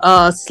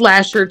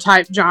slasher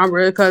type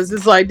genre, because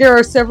it's like there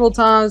are several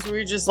times where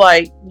you're just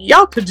like,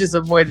 y'all could just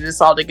avoid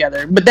this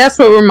altogether. But that's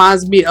what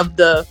reminds me of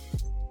the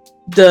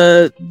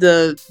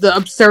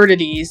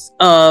absurdities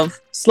of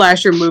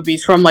slasher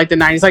movies from like the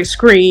 90s, like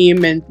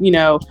Scream, and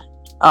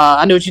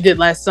I Know What You Did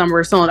Last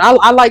Summer. So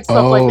I like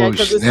stuff like that,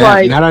 because it's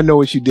like, now I know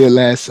what you did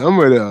last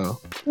summer though.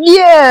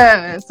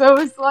 yeah, so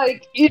it's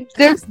like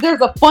there's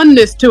a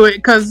funness to it,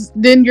 because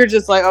then you're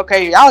just like,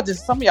 okay,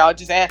 some of y'all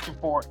just asking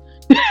for it.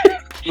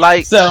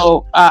 Like,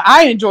 So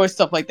I enjoy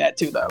stuff like that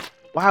too, though.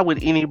 why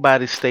would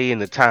anybody stay in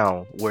the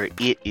town where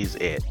it is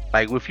at?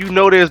 Like, if you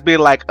know there's been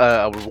like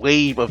a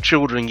wave of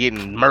children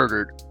getting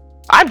murdered,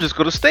 I'm just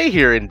gonna stay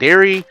here in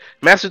Derry,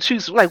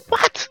 Massachusetts. Like,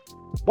 what?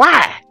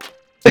 Why?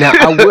 Now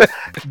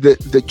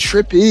the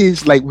trip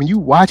is like when you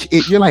watch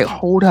it, you're like,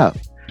 hold up,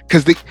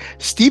 because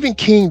Stephen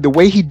King, the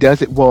way he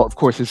does it, well, of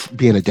course it's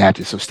being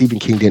adapted, so Stephen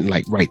King didn't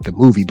like write the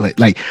movie, but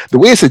like the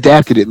way it's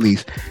adapted, at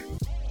least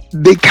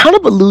they kind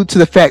of allude to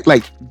the fact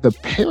like the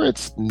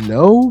parents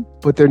know,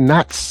 but they're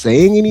not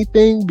saying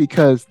anything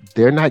because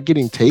they're not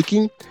getting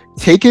taken.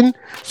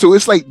 So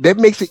it's like that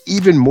makes it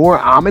even more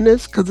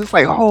ominous, because it's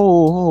like,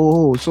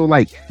 oh, so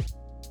like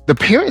the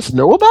parents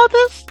know about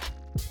this,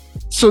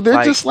 so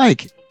they're just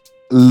like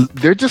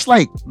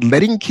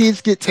letting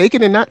kids get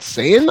taken and not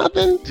saying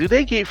nothing. Do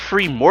they get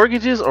free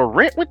mortgages or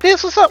rent with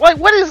this or something? Like,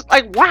 what is,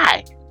 like,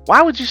 why?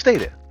 Why would you stay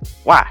there?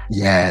 Why?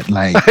 Yeah,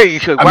 like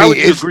why would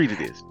you agree to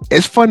this?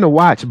 It's fun to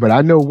watch, but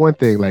I know one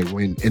thing, like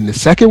when in the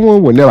second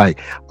one, when they're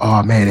like,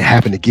 oh man, it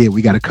happened again,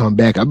 we got to come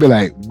back, I'll be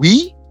like,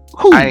 we?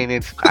 Who?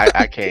 I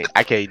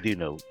can't do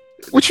no.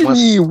 What you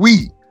mean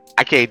we?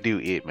 I can't do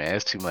it, man.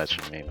 It's too much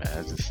for me,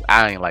 man.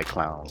 I ain't like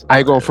clowns. I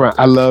ain't going front.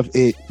 I love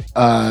it.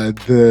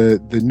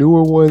 The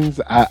newer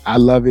ones, I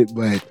love it,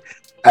 but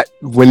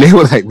when they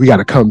were like, we got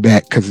to come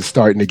back because it's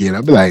starting again,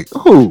 I'll be like,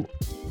 who?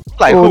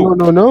 Like, oh,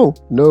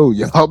 no,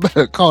 y'all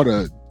better call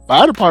the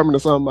fire department or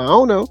something. I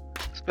don't know.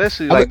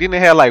 Especially like, didn't they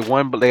have like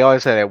they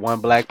always had that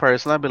one black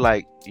person? I'd be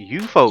like,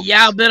 you folks,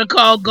 y'all better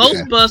call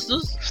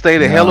Ghostbusters. Stay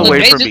the hell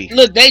away from me.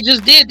 Look, they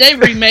just did they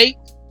remake.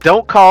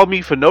 Don't call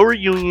me for no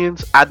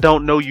reunions. I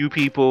don't know you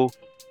people.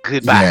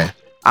 Goodbye. Yeah.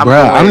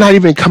 I'm not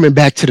even coming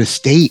back to the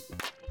state.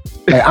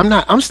 Like,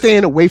 I'm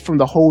staying away from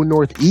the whole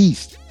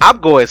Northeast. I'm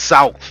going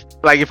south.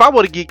 Like, if I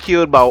want to get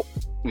killed by,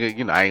 I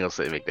ain't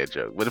gonna make that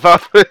joke, but if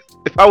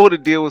I want to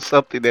deal with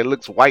something that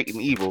looks white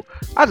and evil,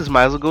 I just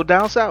might as well go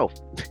down south.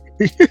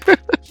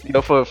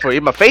 For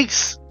in my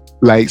face.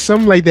 Like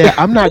something like that.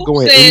 I'm not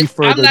going any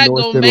further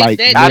north than like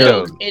that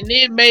joke, and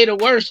then made a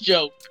worse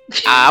joke.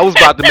 I was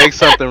about to make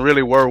something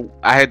really worse.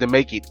 I had to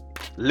make it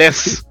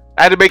less.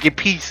 I had to make it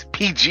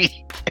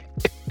PG.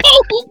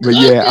 But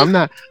yeah,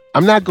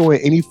 I'm not going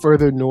any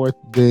further north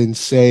than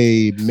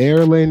say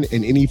Maryland,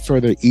 and any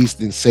further east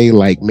than say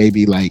like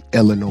maybe like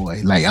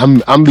Illinois. Like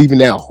I'm leaving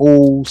that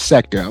whole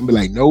sector. I'm be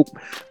like, nope,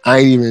 I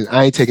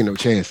ain't taking no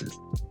chances.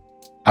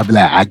 I'll be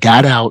like, I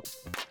got out.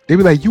 They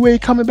be like, you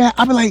ain't coming back.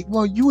 I'll be like,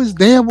 well, you was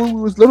there when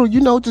we was little,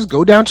 just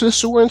go down to the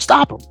sewer and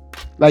stop them.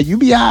 Like, you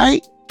be all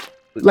right.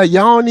 Like,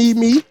 y'all don't need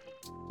me.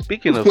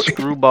 Speaking of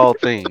screwball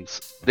things,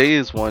 there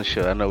is one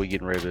show. I know we're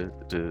getting ready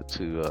to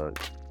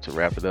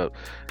wrap it up.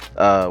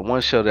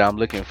 One show that I'm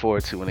looking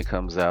forward to when it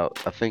comes out,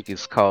 I think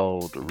it's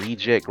called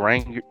Reject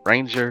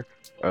Ranger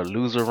or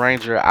Loser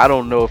Ranger. I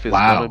don't know if it's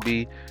gonna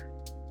be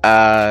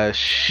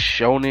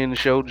shonen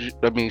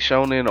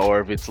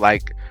or if it's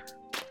like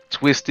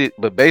twisted,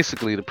 but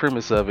basically the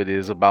premise of it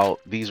is about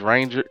these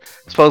rangers.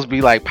 It's supposed to be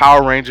like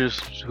Power Rangers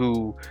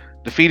who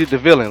defeated the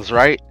villains,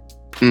 right?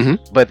 Mm-hmm.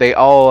 But they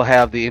all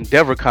have the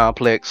Endeavor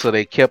complex, so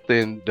they kept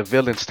the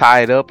villains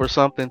tied up or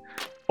something,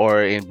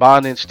 or in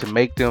bondage to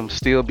make them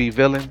still be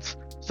villains,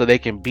 so they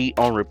can beat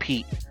on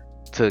repeat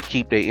to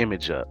keep their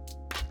image up.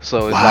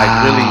 So it's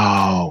like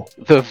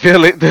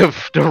really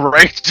the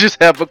Rangers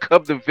have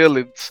become the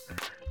villains.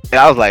 And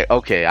I was like,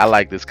 okay, I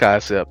like this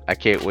concept. I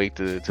can't wait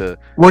to.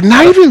 Well,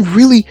 not even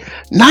really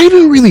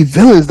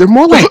villains. They're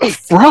more like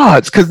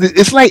frauds, because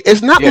it's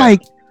not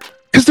like,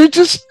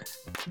 because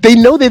they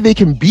know that they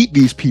can beat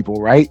these people,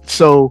 right?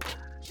 So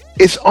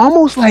it's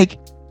almost like,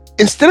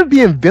 instead of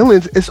being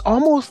villains, it's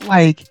almost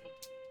like,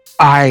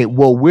 all right,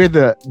 well, we're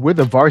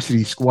the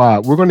varsity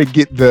squad. We're gonna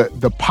get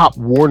the Pop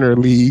Warner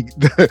League.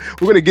 We're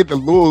gonna get the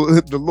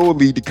little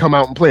league to come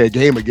out and play a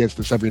game against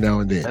us every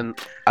now and then. And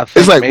I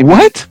think it's like,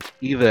 what?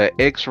 Either an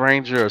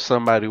ex-ranger or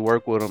somebody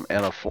work with them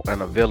and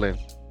a villain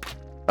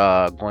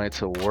going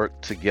to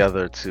work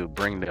together to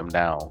bring them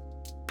down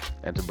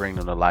and to bring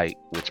them to light,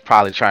 which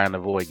probably trying to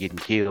avoid getting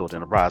killed in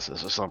the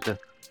process or something.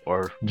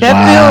 Or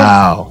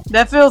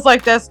that feels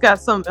like that's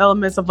got some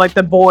elements of like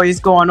The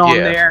Boys going on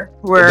there,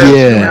 where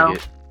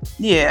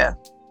yeah.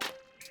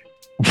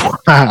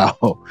 Wow.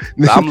 So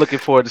I'm looking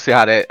forward to see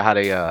how they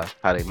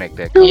make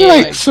that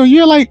come. So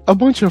you're like a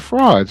bunch of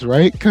frauds,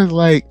 right? Because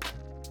like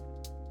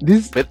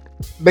this, but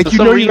like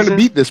you're gonna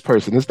beat this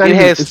person. It's not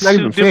even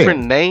two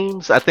different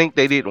names. I think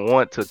they didn't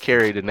want to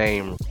carry the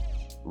name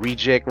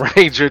Reject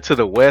Ranger to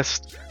the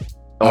West.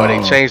 Or they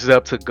Oh. changed it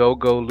up to Go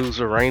Go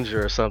Loser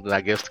Ranger or something,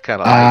 I guess, to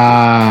kind of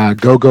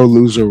like Go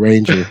Loser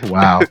Ranger.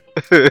 Wow.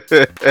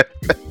 it.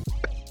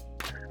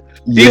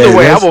 Yeah, Either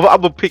way, that's- I'm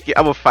gonna pick it.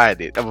 I'm gonna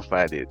find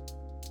it.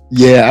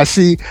 yeah, I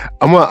see.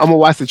 I'm gonna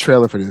watch the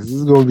trailer for this. This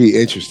is gonna be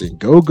interesting.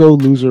 Go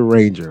Loser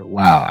Ranger.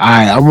 Wow.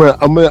 All right,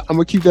 I'm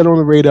gonna keep that on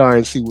the radar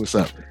and see what's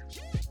up.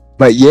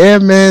 But yeah,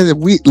 man,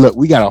 we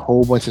got a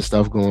whole bunch of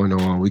stuff going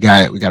on. We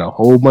got a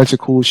whole bunch of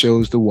cool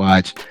shows to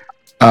watch.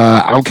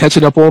 I'm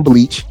catching up on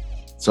Bleach,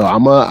 so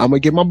I'm gonna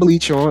get my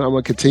Bleach on. I'm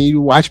gonna continue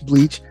to watch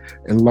Bleach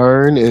and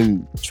learn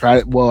and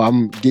try. Well,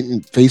 I'm getting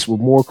faced with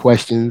more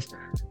questions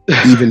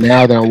even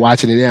now that I'm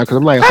watching it now because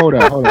I'm like, hold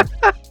on.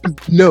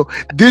 No,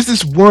 there's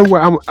this one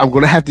where I'm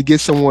gonna have to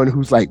get someone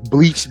who's like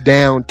bleached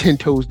down, 10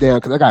 toes down,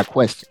 because I got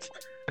questions.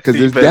 Because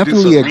You there's better do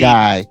definitely a some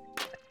guy.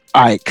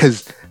 All right,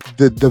 because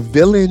the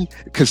villain.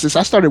 Because since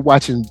I started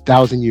watching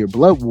Thousand Year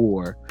Blood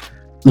War,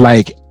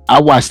 like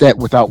I watched that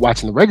without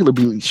watching the regular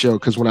Bleach show.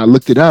 Because when I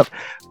looked it up,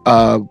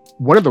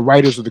 one of the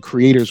writers or the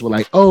creators were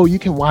like, "Oh, you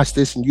can watch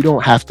this, and you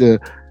don't have to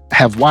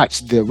have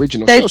watched the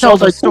original They show." So I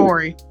told was the like, cool.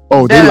 story.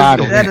 Oh, they That is- lied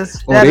on that that.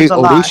 is- Oh, that they is a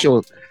lie. they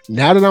showed.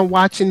 Now that I'm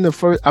watching the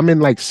first, I'm in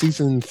like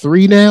season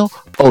 3 now.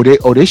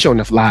 They showing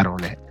the lied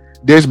on that.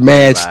 There's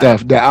mad Lied.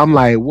 stuff that I'm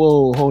like,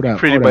 whoa, hold up.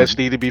 Pretty hold much up.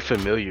 need to be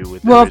familiar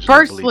with. Well, the original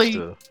firstly-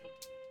 Bleach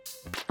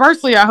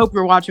Firstly, I hope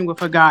you're watching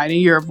with a guide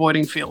and you're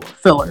avoiding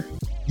filler.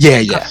 Yeah,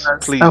 yeah.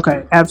 Please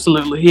Okay, do.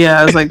 absolutely.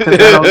 Yeah, I was like, 'cause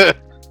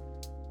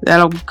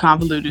that'll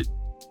convolute it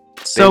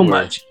so were.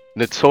 much.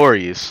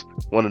 Notorious,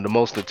 one of the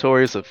most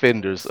notorious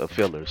offenders of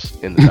fillers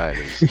in the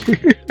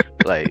 90s.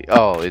 Like,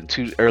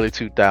 in early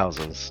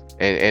 2000s,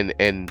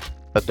 and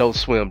Adult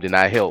Swim did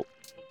not help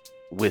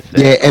with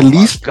that. Yeah, at Oh my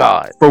least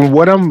God. from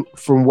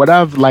what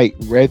I've like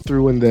read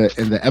through in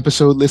the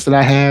episode list that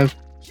I have,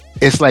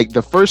 it's like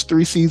the first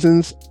 3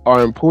 seasons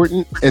are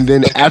important, and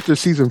then after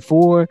season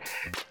 4,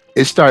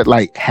 it start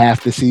like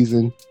half the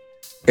season,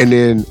 and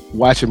then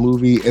watch a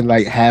movie in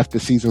like half the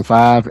season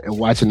 5 and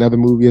watch another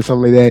movie or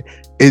something like that.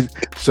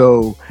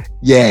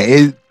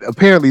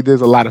 Apparently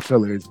there's a lot of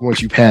fillers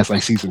once you pass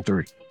like season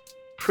 3.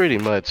 Pretty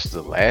much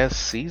the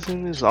last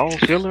season is all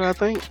filler, I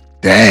think.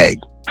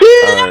 Dang.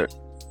 Or-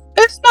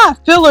 It's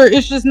not filler.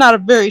 It's just not a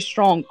very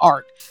strong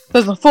arc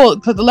because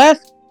the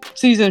last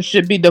season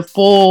should be the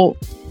full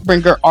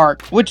bringer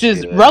arc, which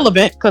is Yeah.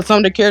 relevant because some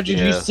of the characters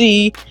you Yeah.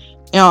 see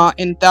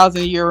in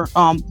Thousand Year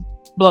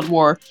Blood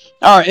War,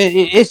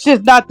 it's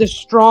just not the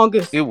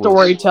strongest It was-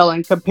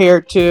 storytelling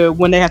compared to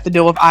when they have to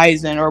deal with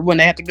Aizen or when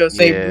they have to go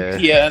save Yeah.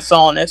 Rukia and so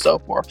on and so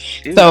forth.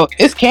 it- So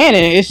it's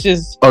canon. It's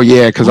just Oh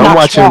yeah, because I'm Not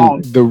watching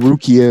strong. the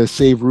Rukia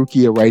Save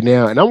Rukia right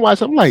now, and I'm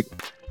like,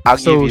 I'll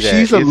so give you that.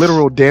 she's a It's-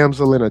 literal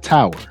damsel in a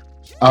tower.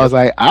 I was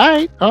like, all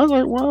right. I was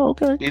like, well,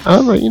 okay. It's- I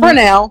was like, for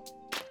now.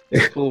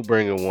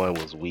 Fullbringer 1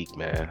 was weak,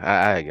 man.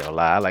 I ain't gonna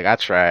lie. Like, I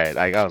tried.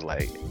 Like, I was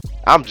like,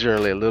 I'm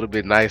generally a little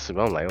bit nicer,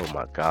 but I'm like, oh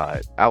my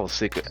God. I was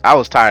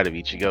tired of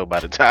Ichigo by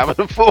the time of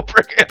the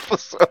Fullbringer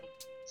episode.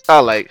 So I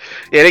was like,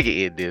 yeah, they can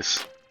end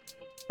this.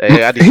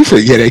 Hey, I he need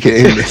said, yeah, they can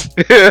end this.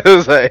 it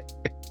was like,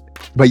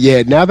 But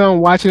yeah, now that I'm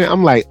watching it,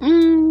 I'm like,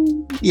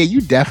 yeah, you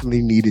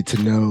definitely needed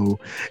to know,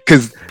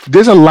 because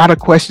there's a lot of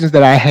questions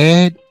that I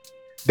had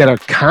that are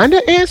kind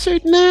of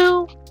answered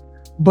now,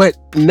 but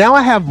now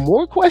I have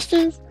more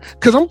questions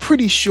because I'm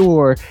pretty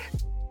sure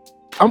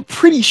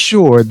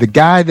the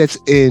guy that's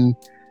in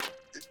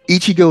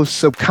Ichigo's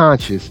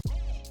subconscious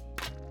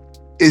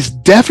is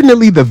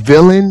definitely the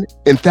villain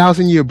in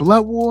Thousand Year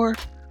Blood War,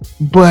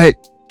 but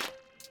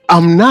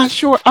I'm not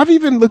sure. I've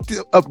even looked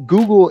up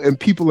Google, and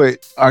people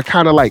are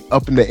kind of like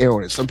up in the air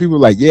on it. Some people are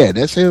like, yeah,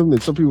 that's him,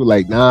 and some people are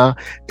like, nah,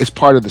 it's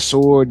part of the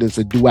sword. There's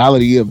a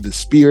duality of the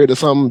spirit or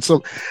something.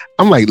 So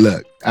I'm like,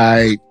 look,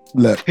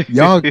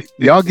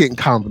 y'all getting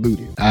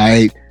convoluted, all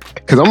right?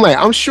 Because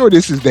I'm sure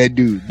this is that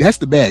dude. That's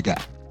the bad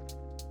guy.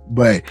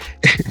 But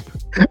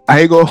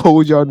I ain't gonna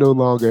hold y'all no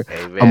longer.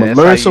 hey, man, I'm gonna that's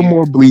learn how some you-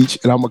 more Bleach,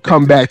 and I'm gonna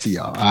come back to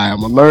y'all. All right,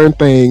 I'm gonna learn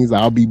things.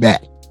 I'll be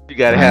back. You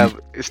gotta Right. have,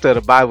 instead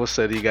of Bible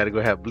study, you gotta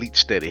go have Bleach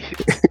study.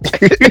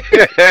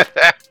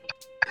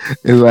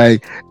 It's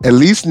like, at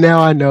least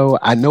now I know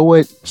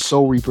what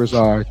Soul Reapers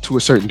are to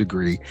a certain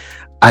degree.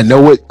 I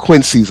know what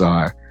Quincy's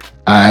are.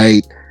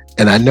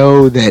 And I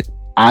know that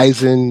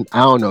Aizen, I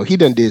don't know, he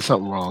done did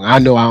something wrong. I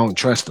know I don't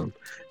trust him.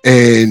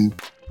 And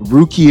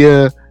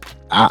Rukia,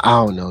 I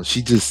don't know.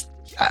 She just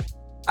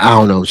I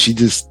don't know. She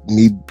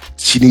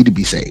need to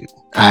be saved.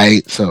 All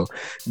right. So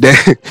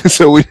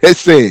with that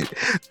said,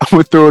 I'm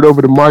gonna throw it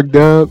over to Mark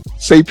Dub.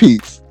 Say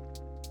peace.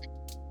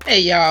 Hey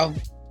y'all,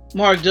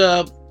 Mark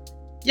Dub.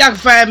 Y'all can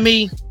find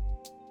me,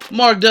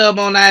 Mark Dub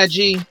on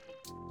IG,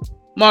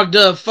 Mark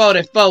Dub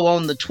 44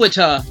 on the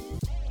Twitter,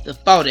 the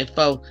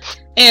 44,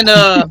 and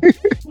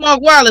Mark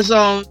Wallace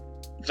on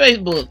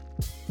Facebook.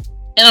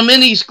 And I'm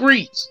in these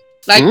streets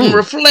like them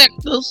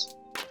reflectors.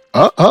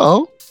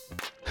 Oh,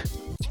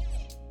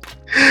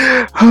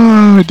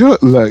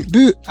 look,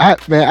 dude.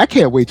 I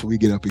can't wait till we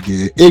get up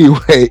again.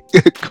 Anyway,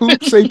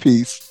 Coop, say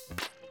peace.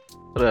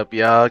 What up,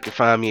 y'all? You can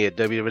find me at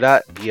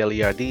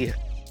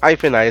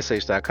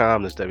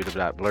www.blerd-ish.com. That's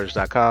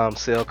www.blurs.com.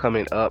 Sale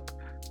coming up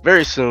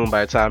very soon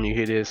by the time you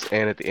hear this,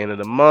 and at the end of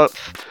the month.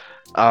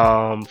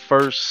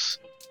 First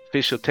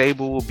official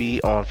table will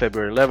be on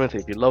February 11th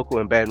if you're local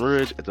in Baton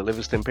Rouge at the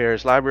Livingston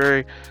Parish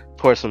Library. Of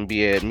course, I'm gonna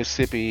be at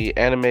Mississippi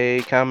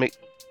Anime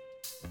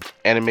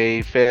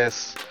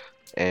Fest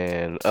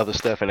and other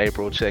stuff in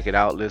April. Check it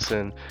out,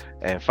 listen,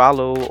 and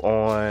follow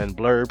on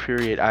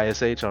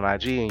Blur.ISH on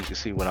IG, and you can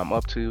see what I'm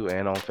up to,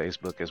 and on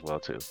Facebook as well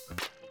too.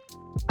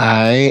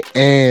 Alright,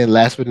 and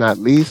last but not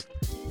least,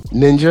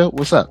 Ninja,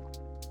 what's up?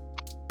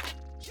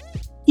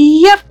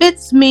 Yep,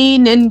 it's me,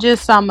 Ninja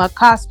Sama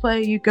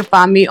Cosplay. You can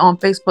find me on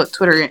Facebook,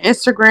 Twitter, and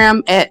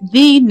Instagram at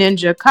the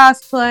Ninja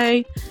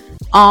Cosplay.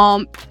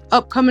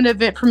 Upcoming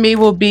event for me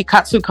will be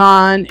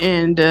KatsuCon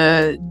in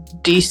the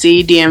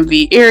DC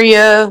DMV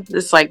area.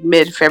 It's like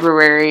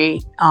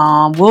mid-February.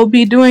 We'll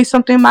be doing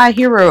something My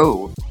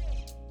Hero.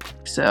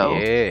 So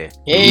Yeah.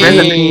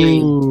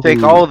 Hey.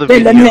 Take all the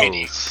Been a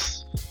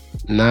videos.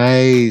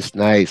 Nice.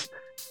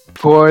 Of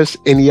course,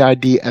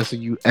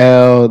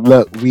 NERD-SOUL.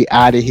 Look, we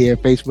out of here.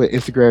 Facebook,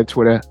 Instagram,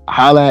 Twitter.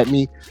 Holla at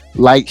me.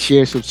 Like,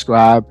 share,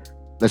 subscribe.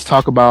 Let's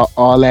talk about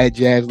all that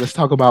jazz. Let's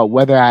talk about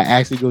whether I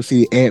actually go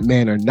see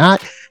Ant-Man or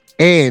not.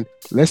 And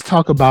let's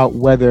talk about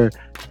whether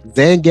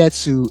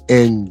Zangetsu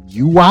and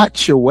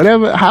Uwatch or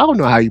whatever, I don't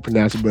know how you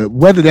pronounce it, but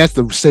whether that's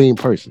the same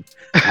person.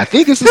 I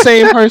think it's the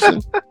same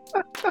person,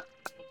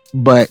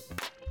 but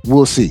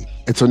we'll see.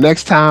 Until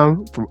next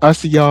time, from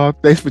us to y'all,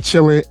 thanks for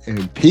chilling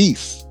and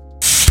peace.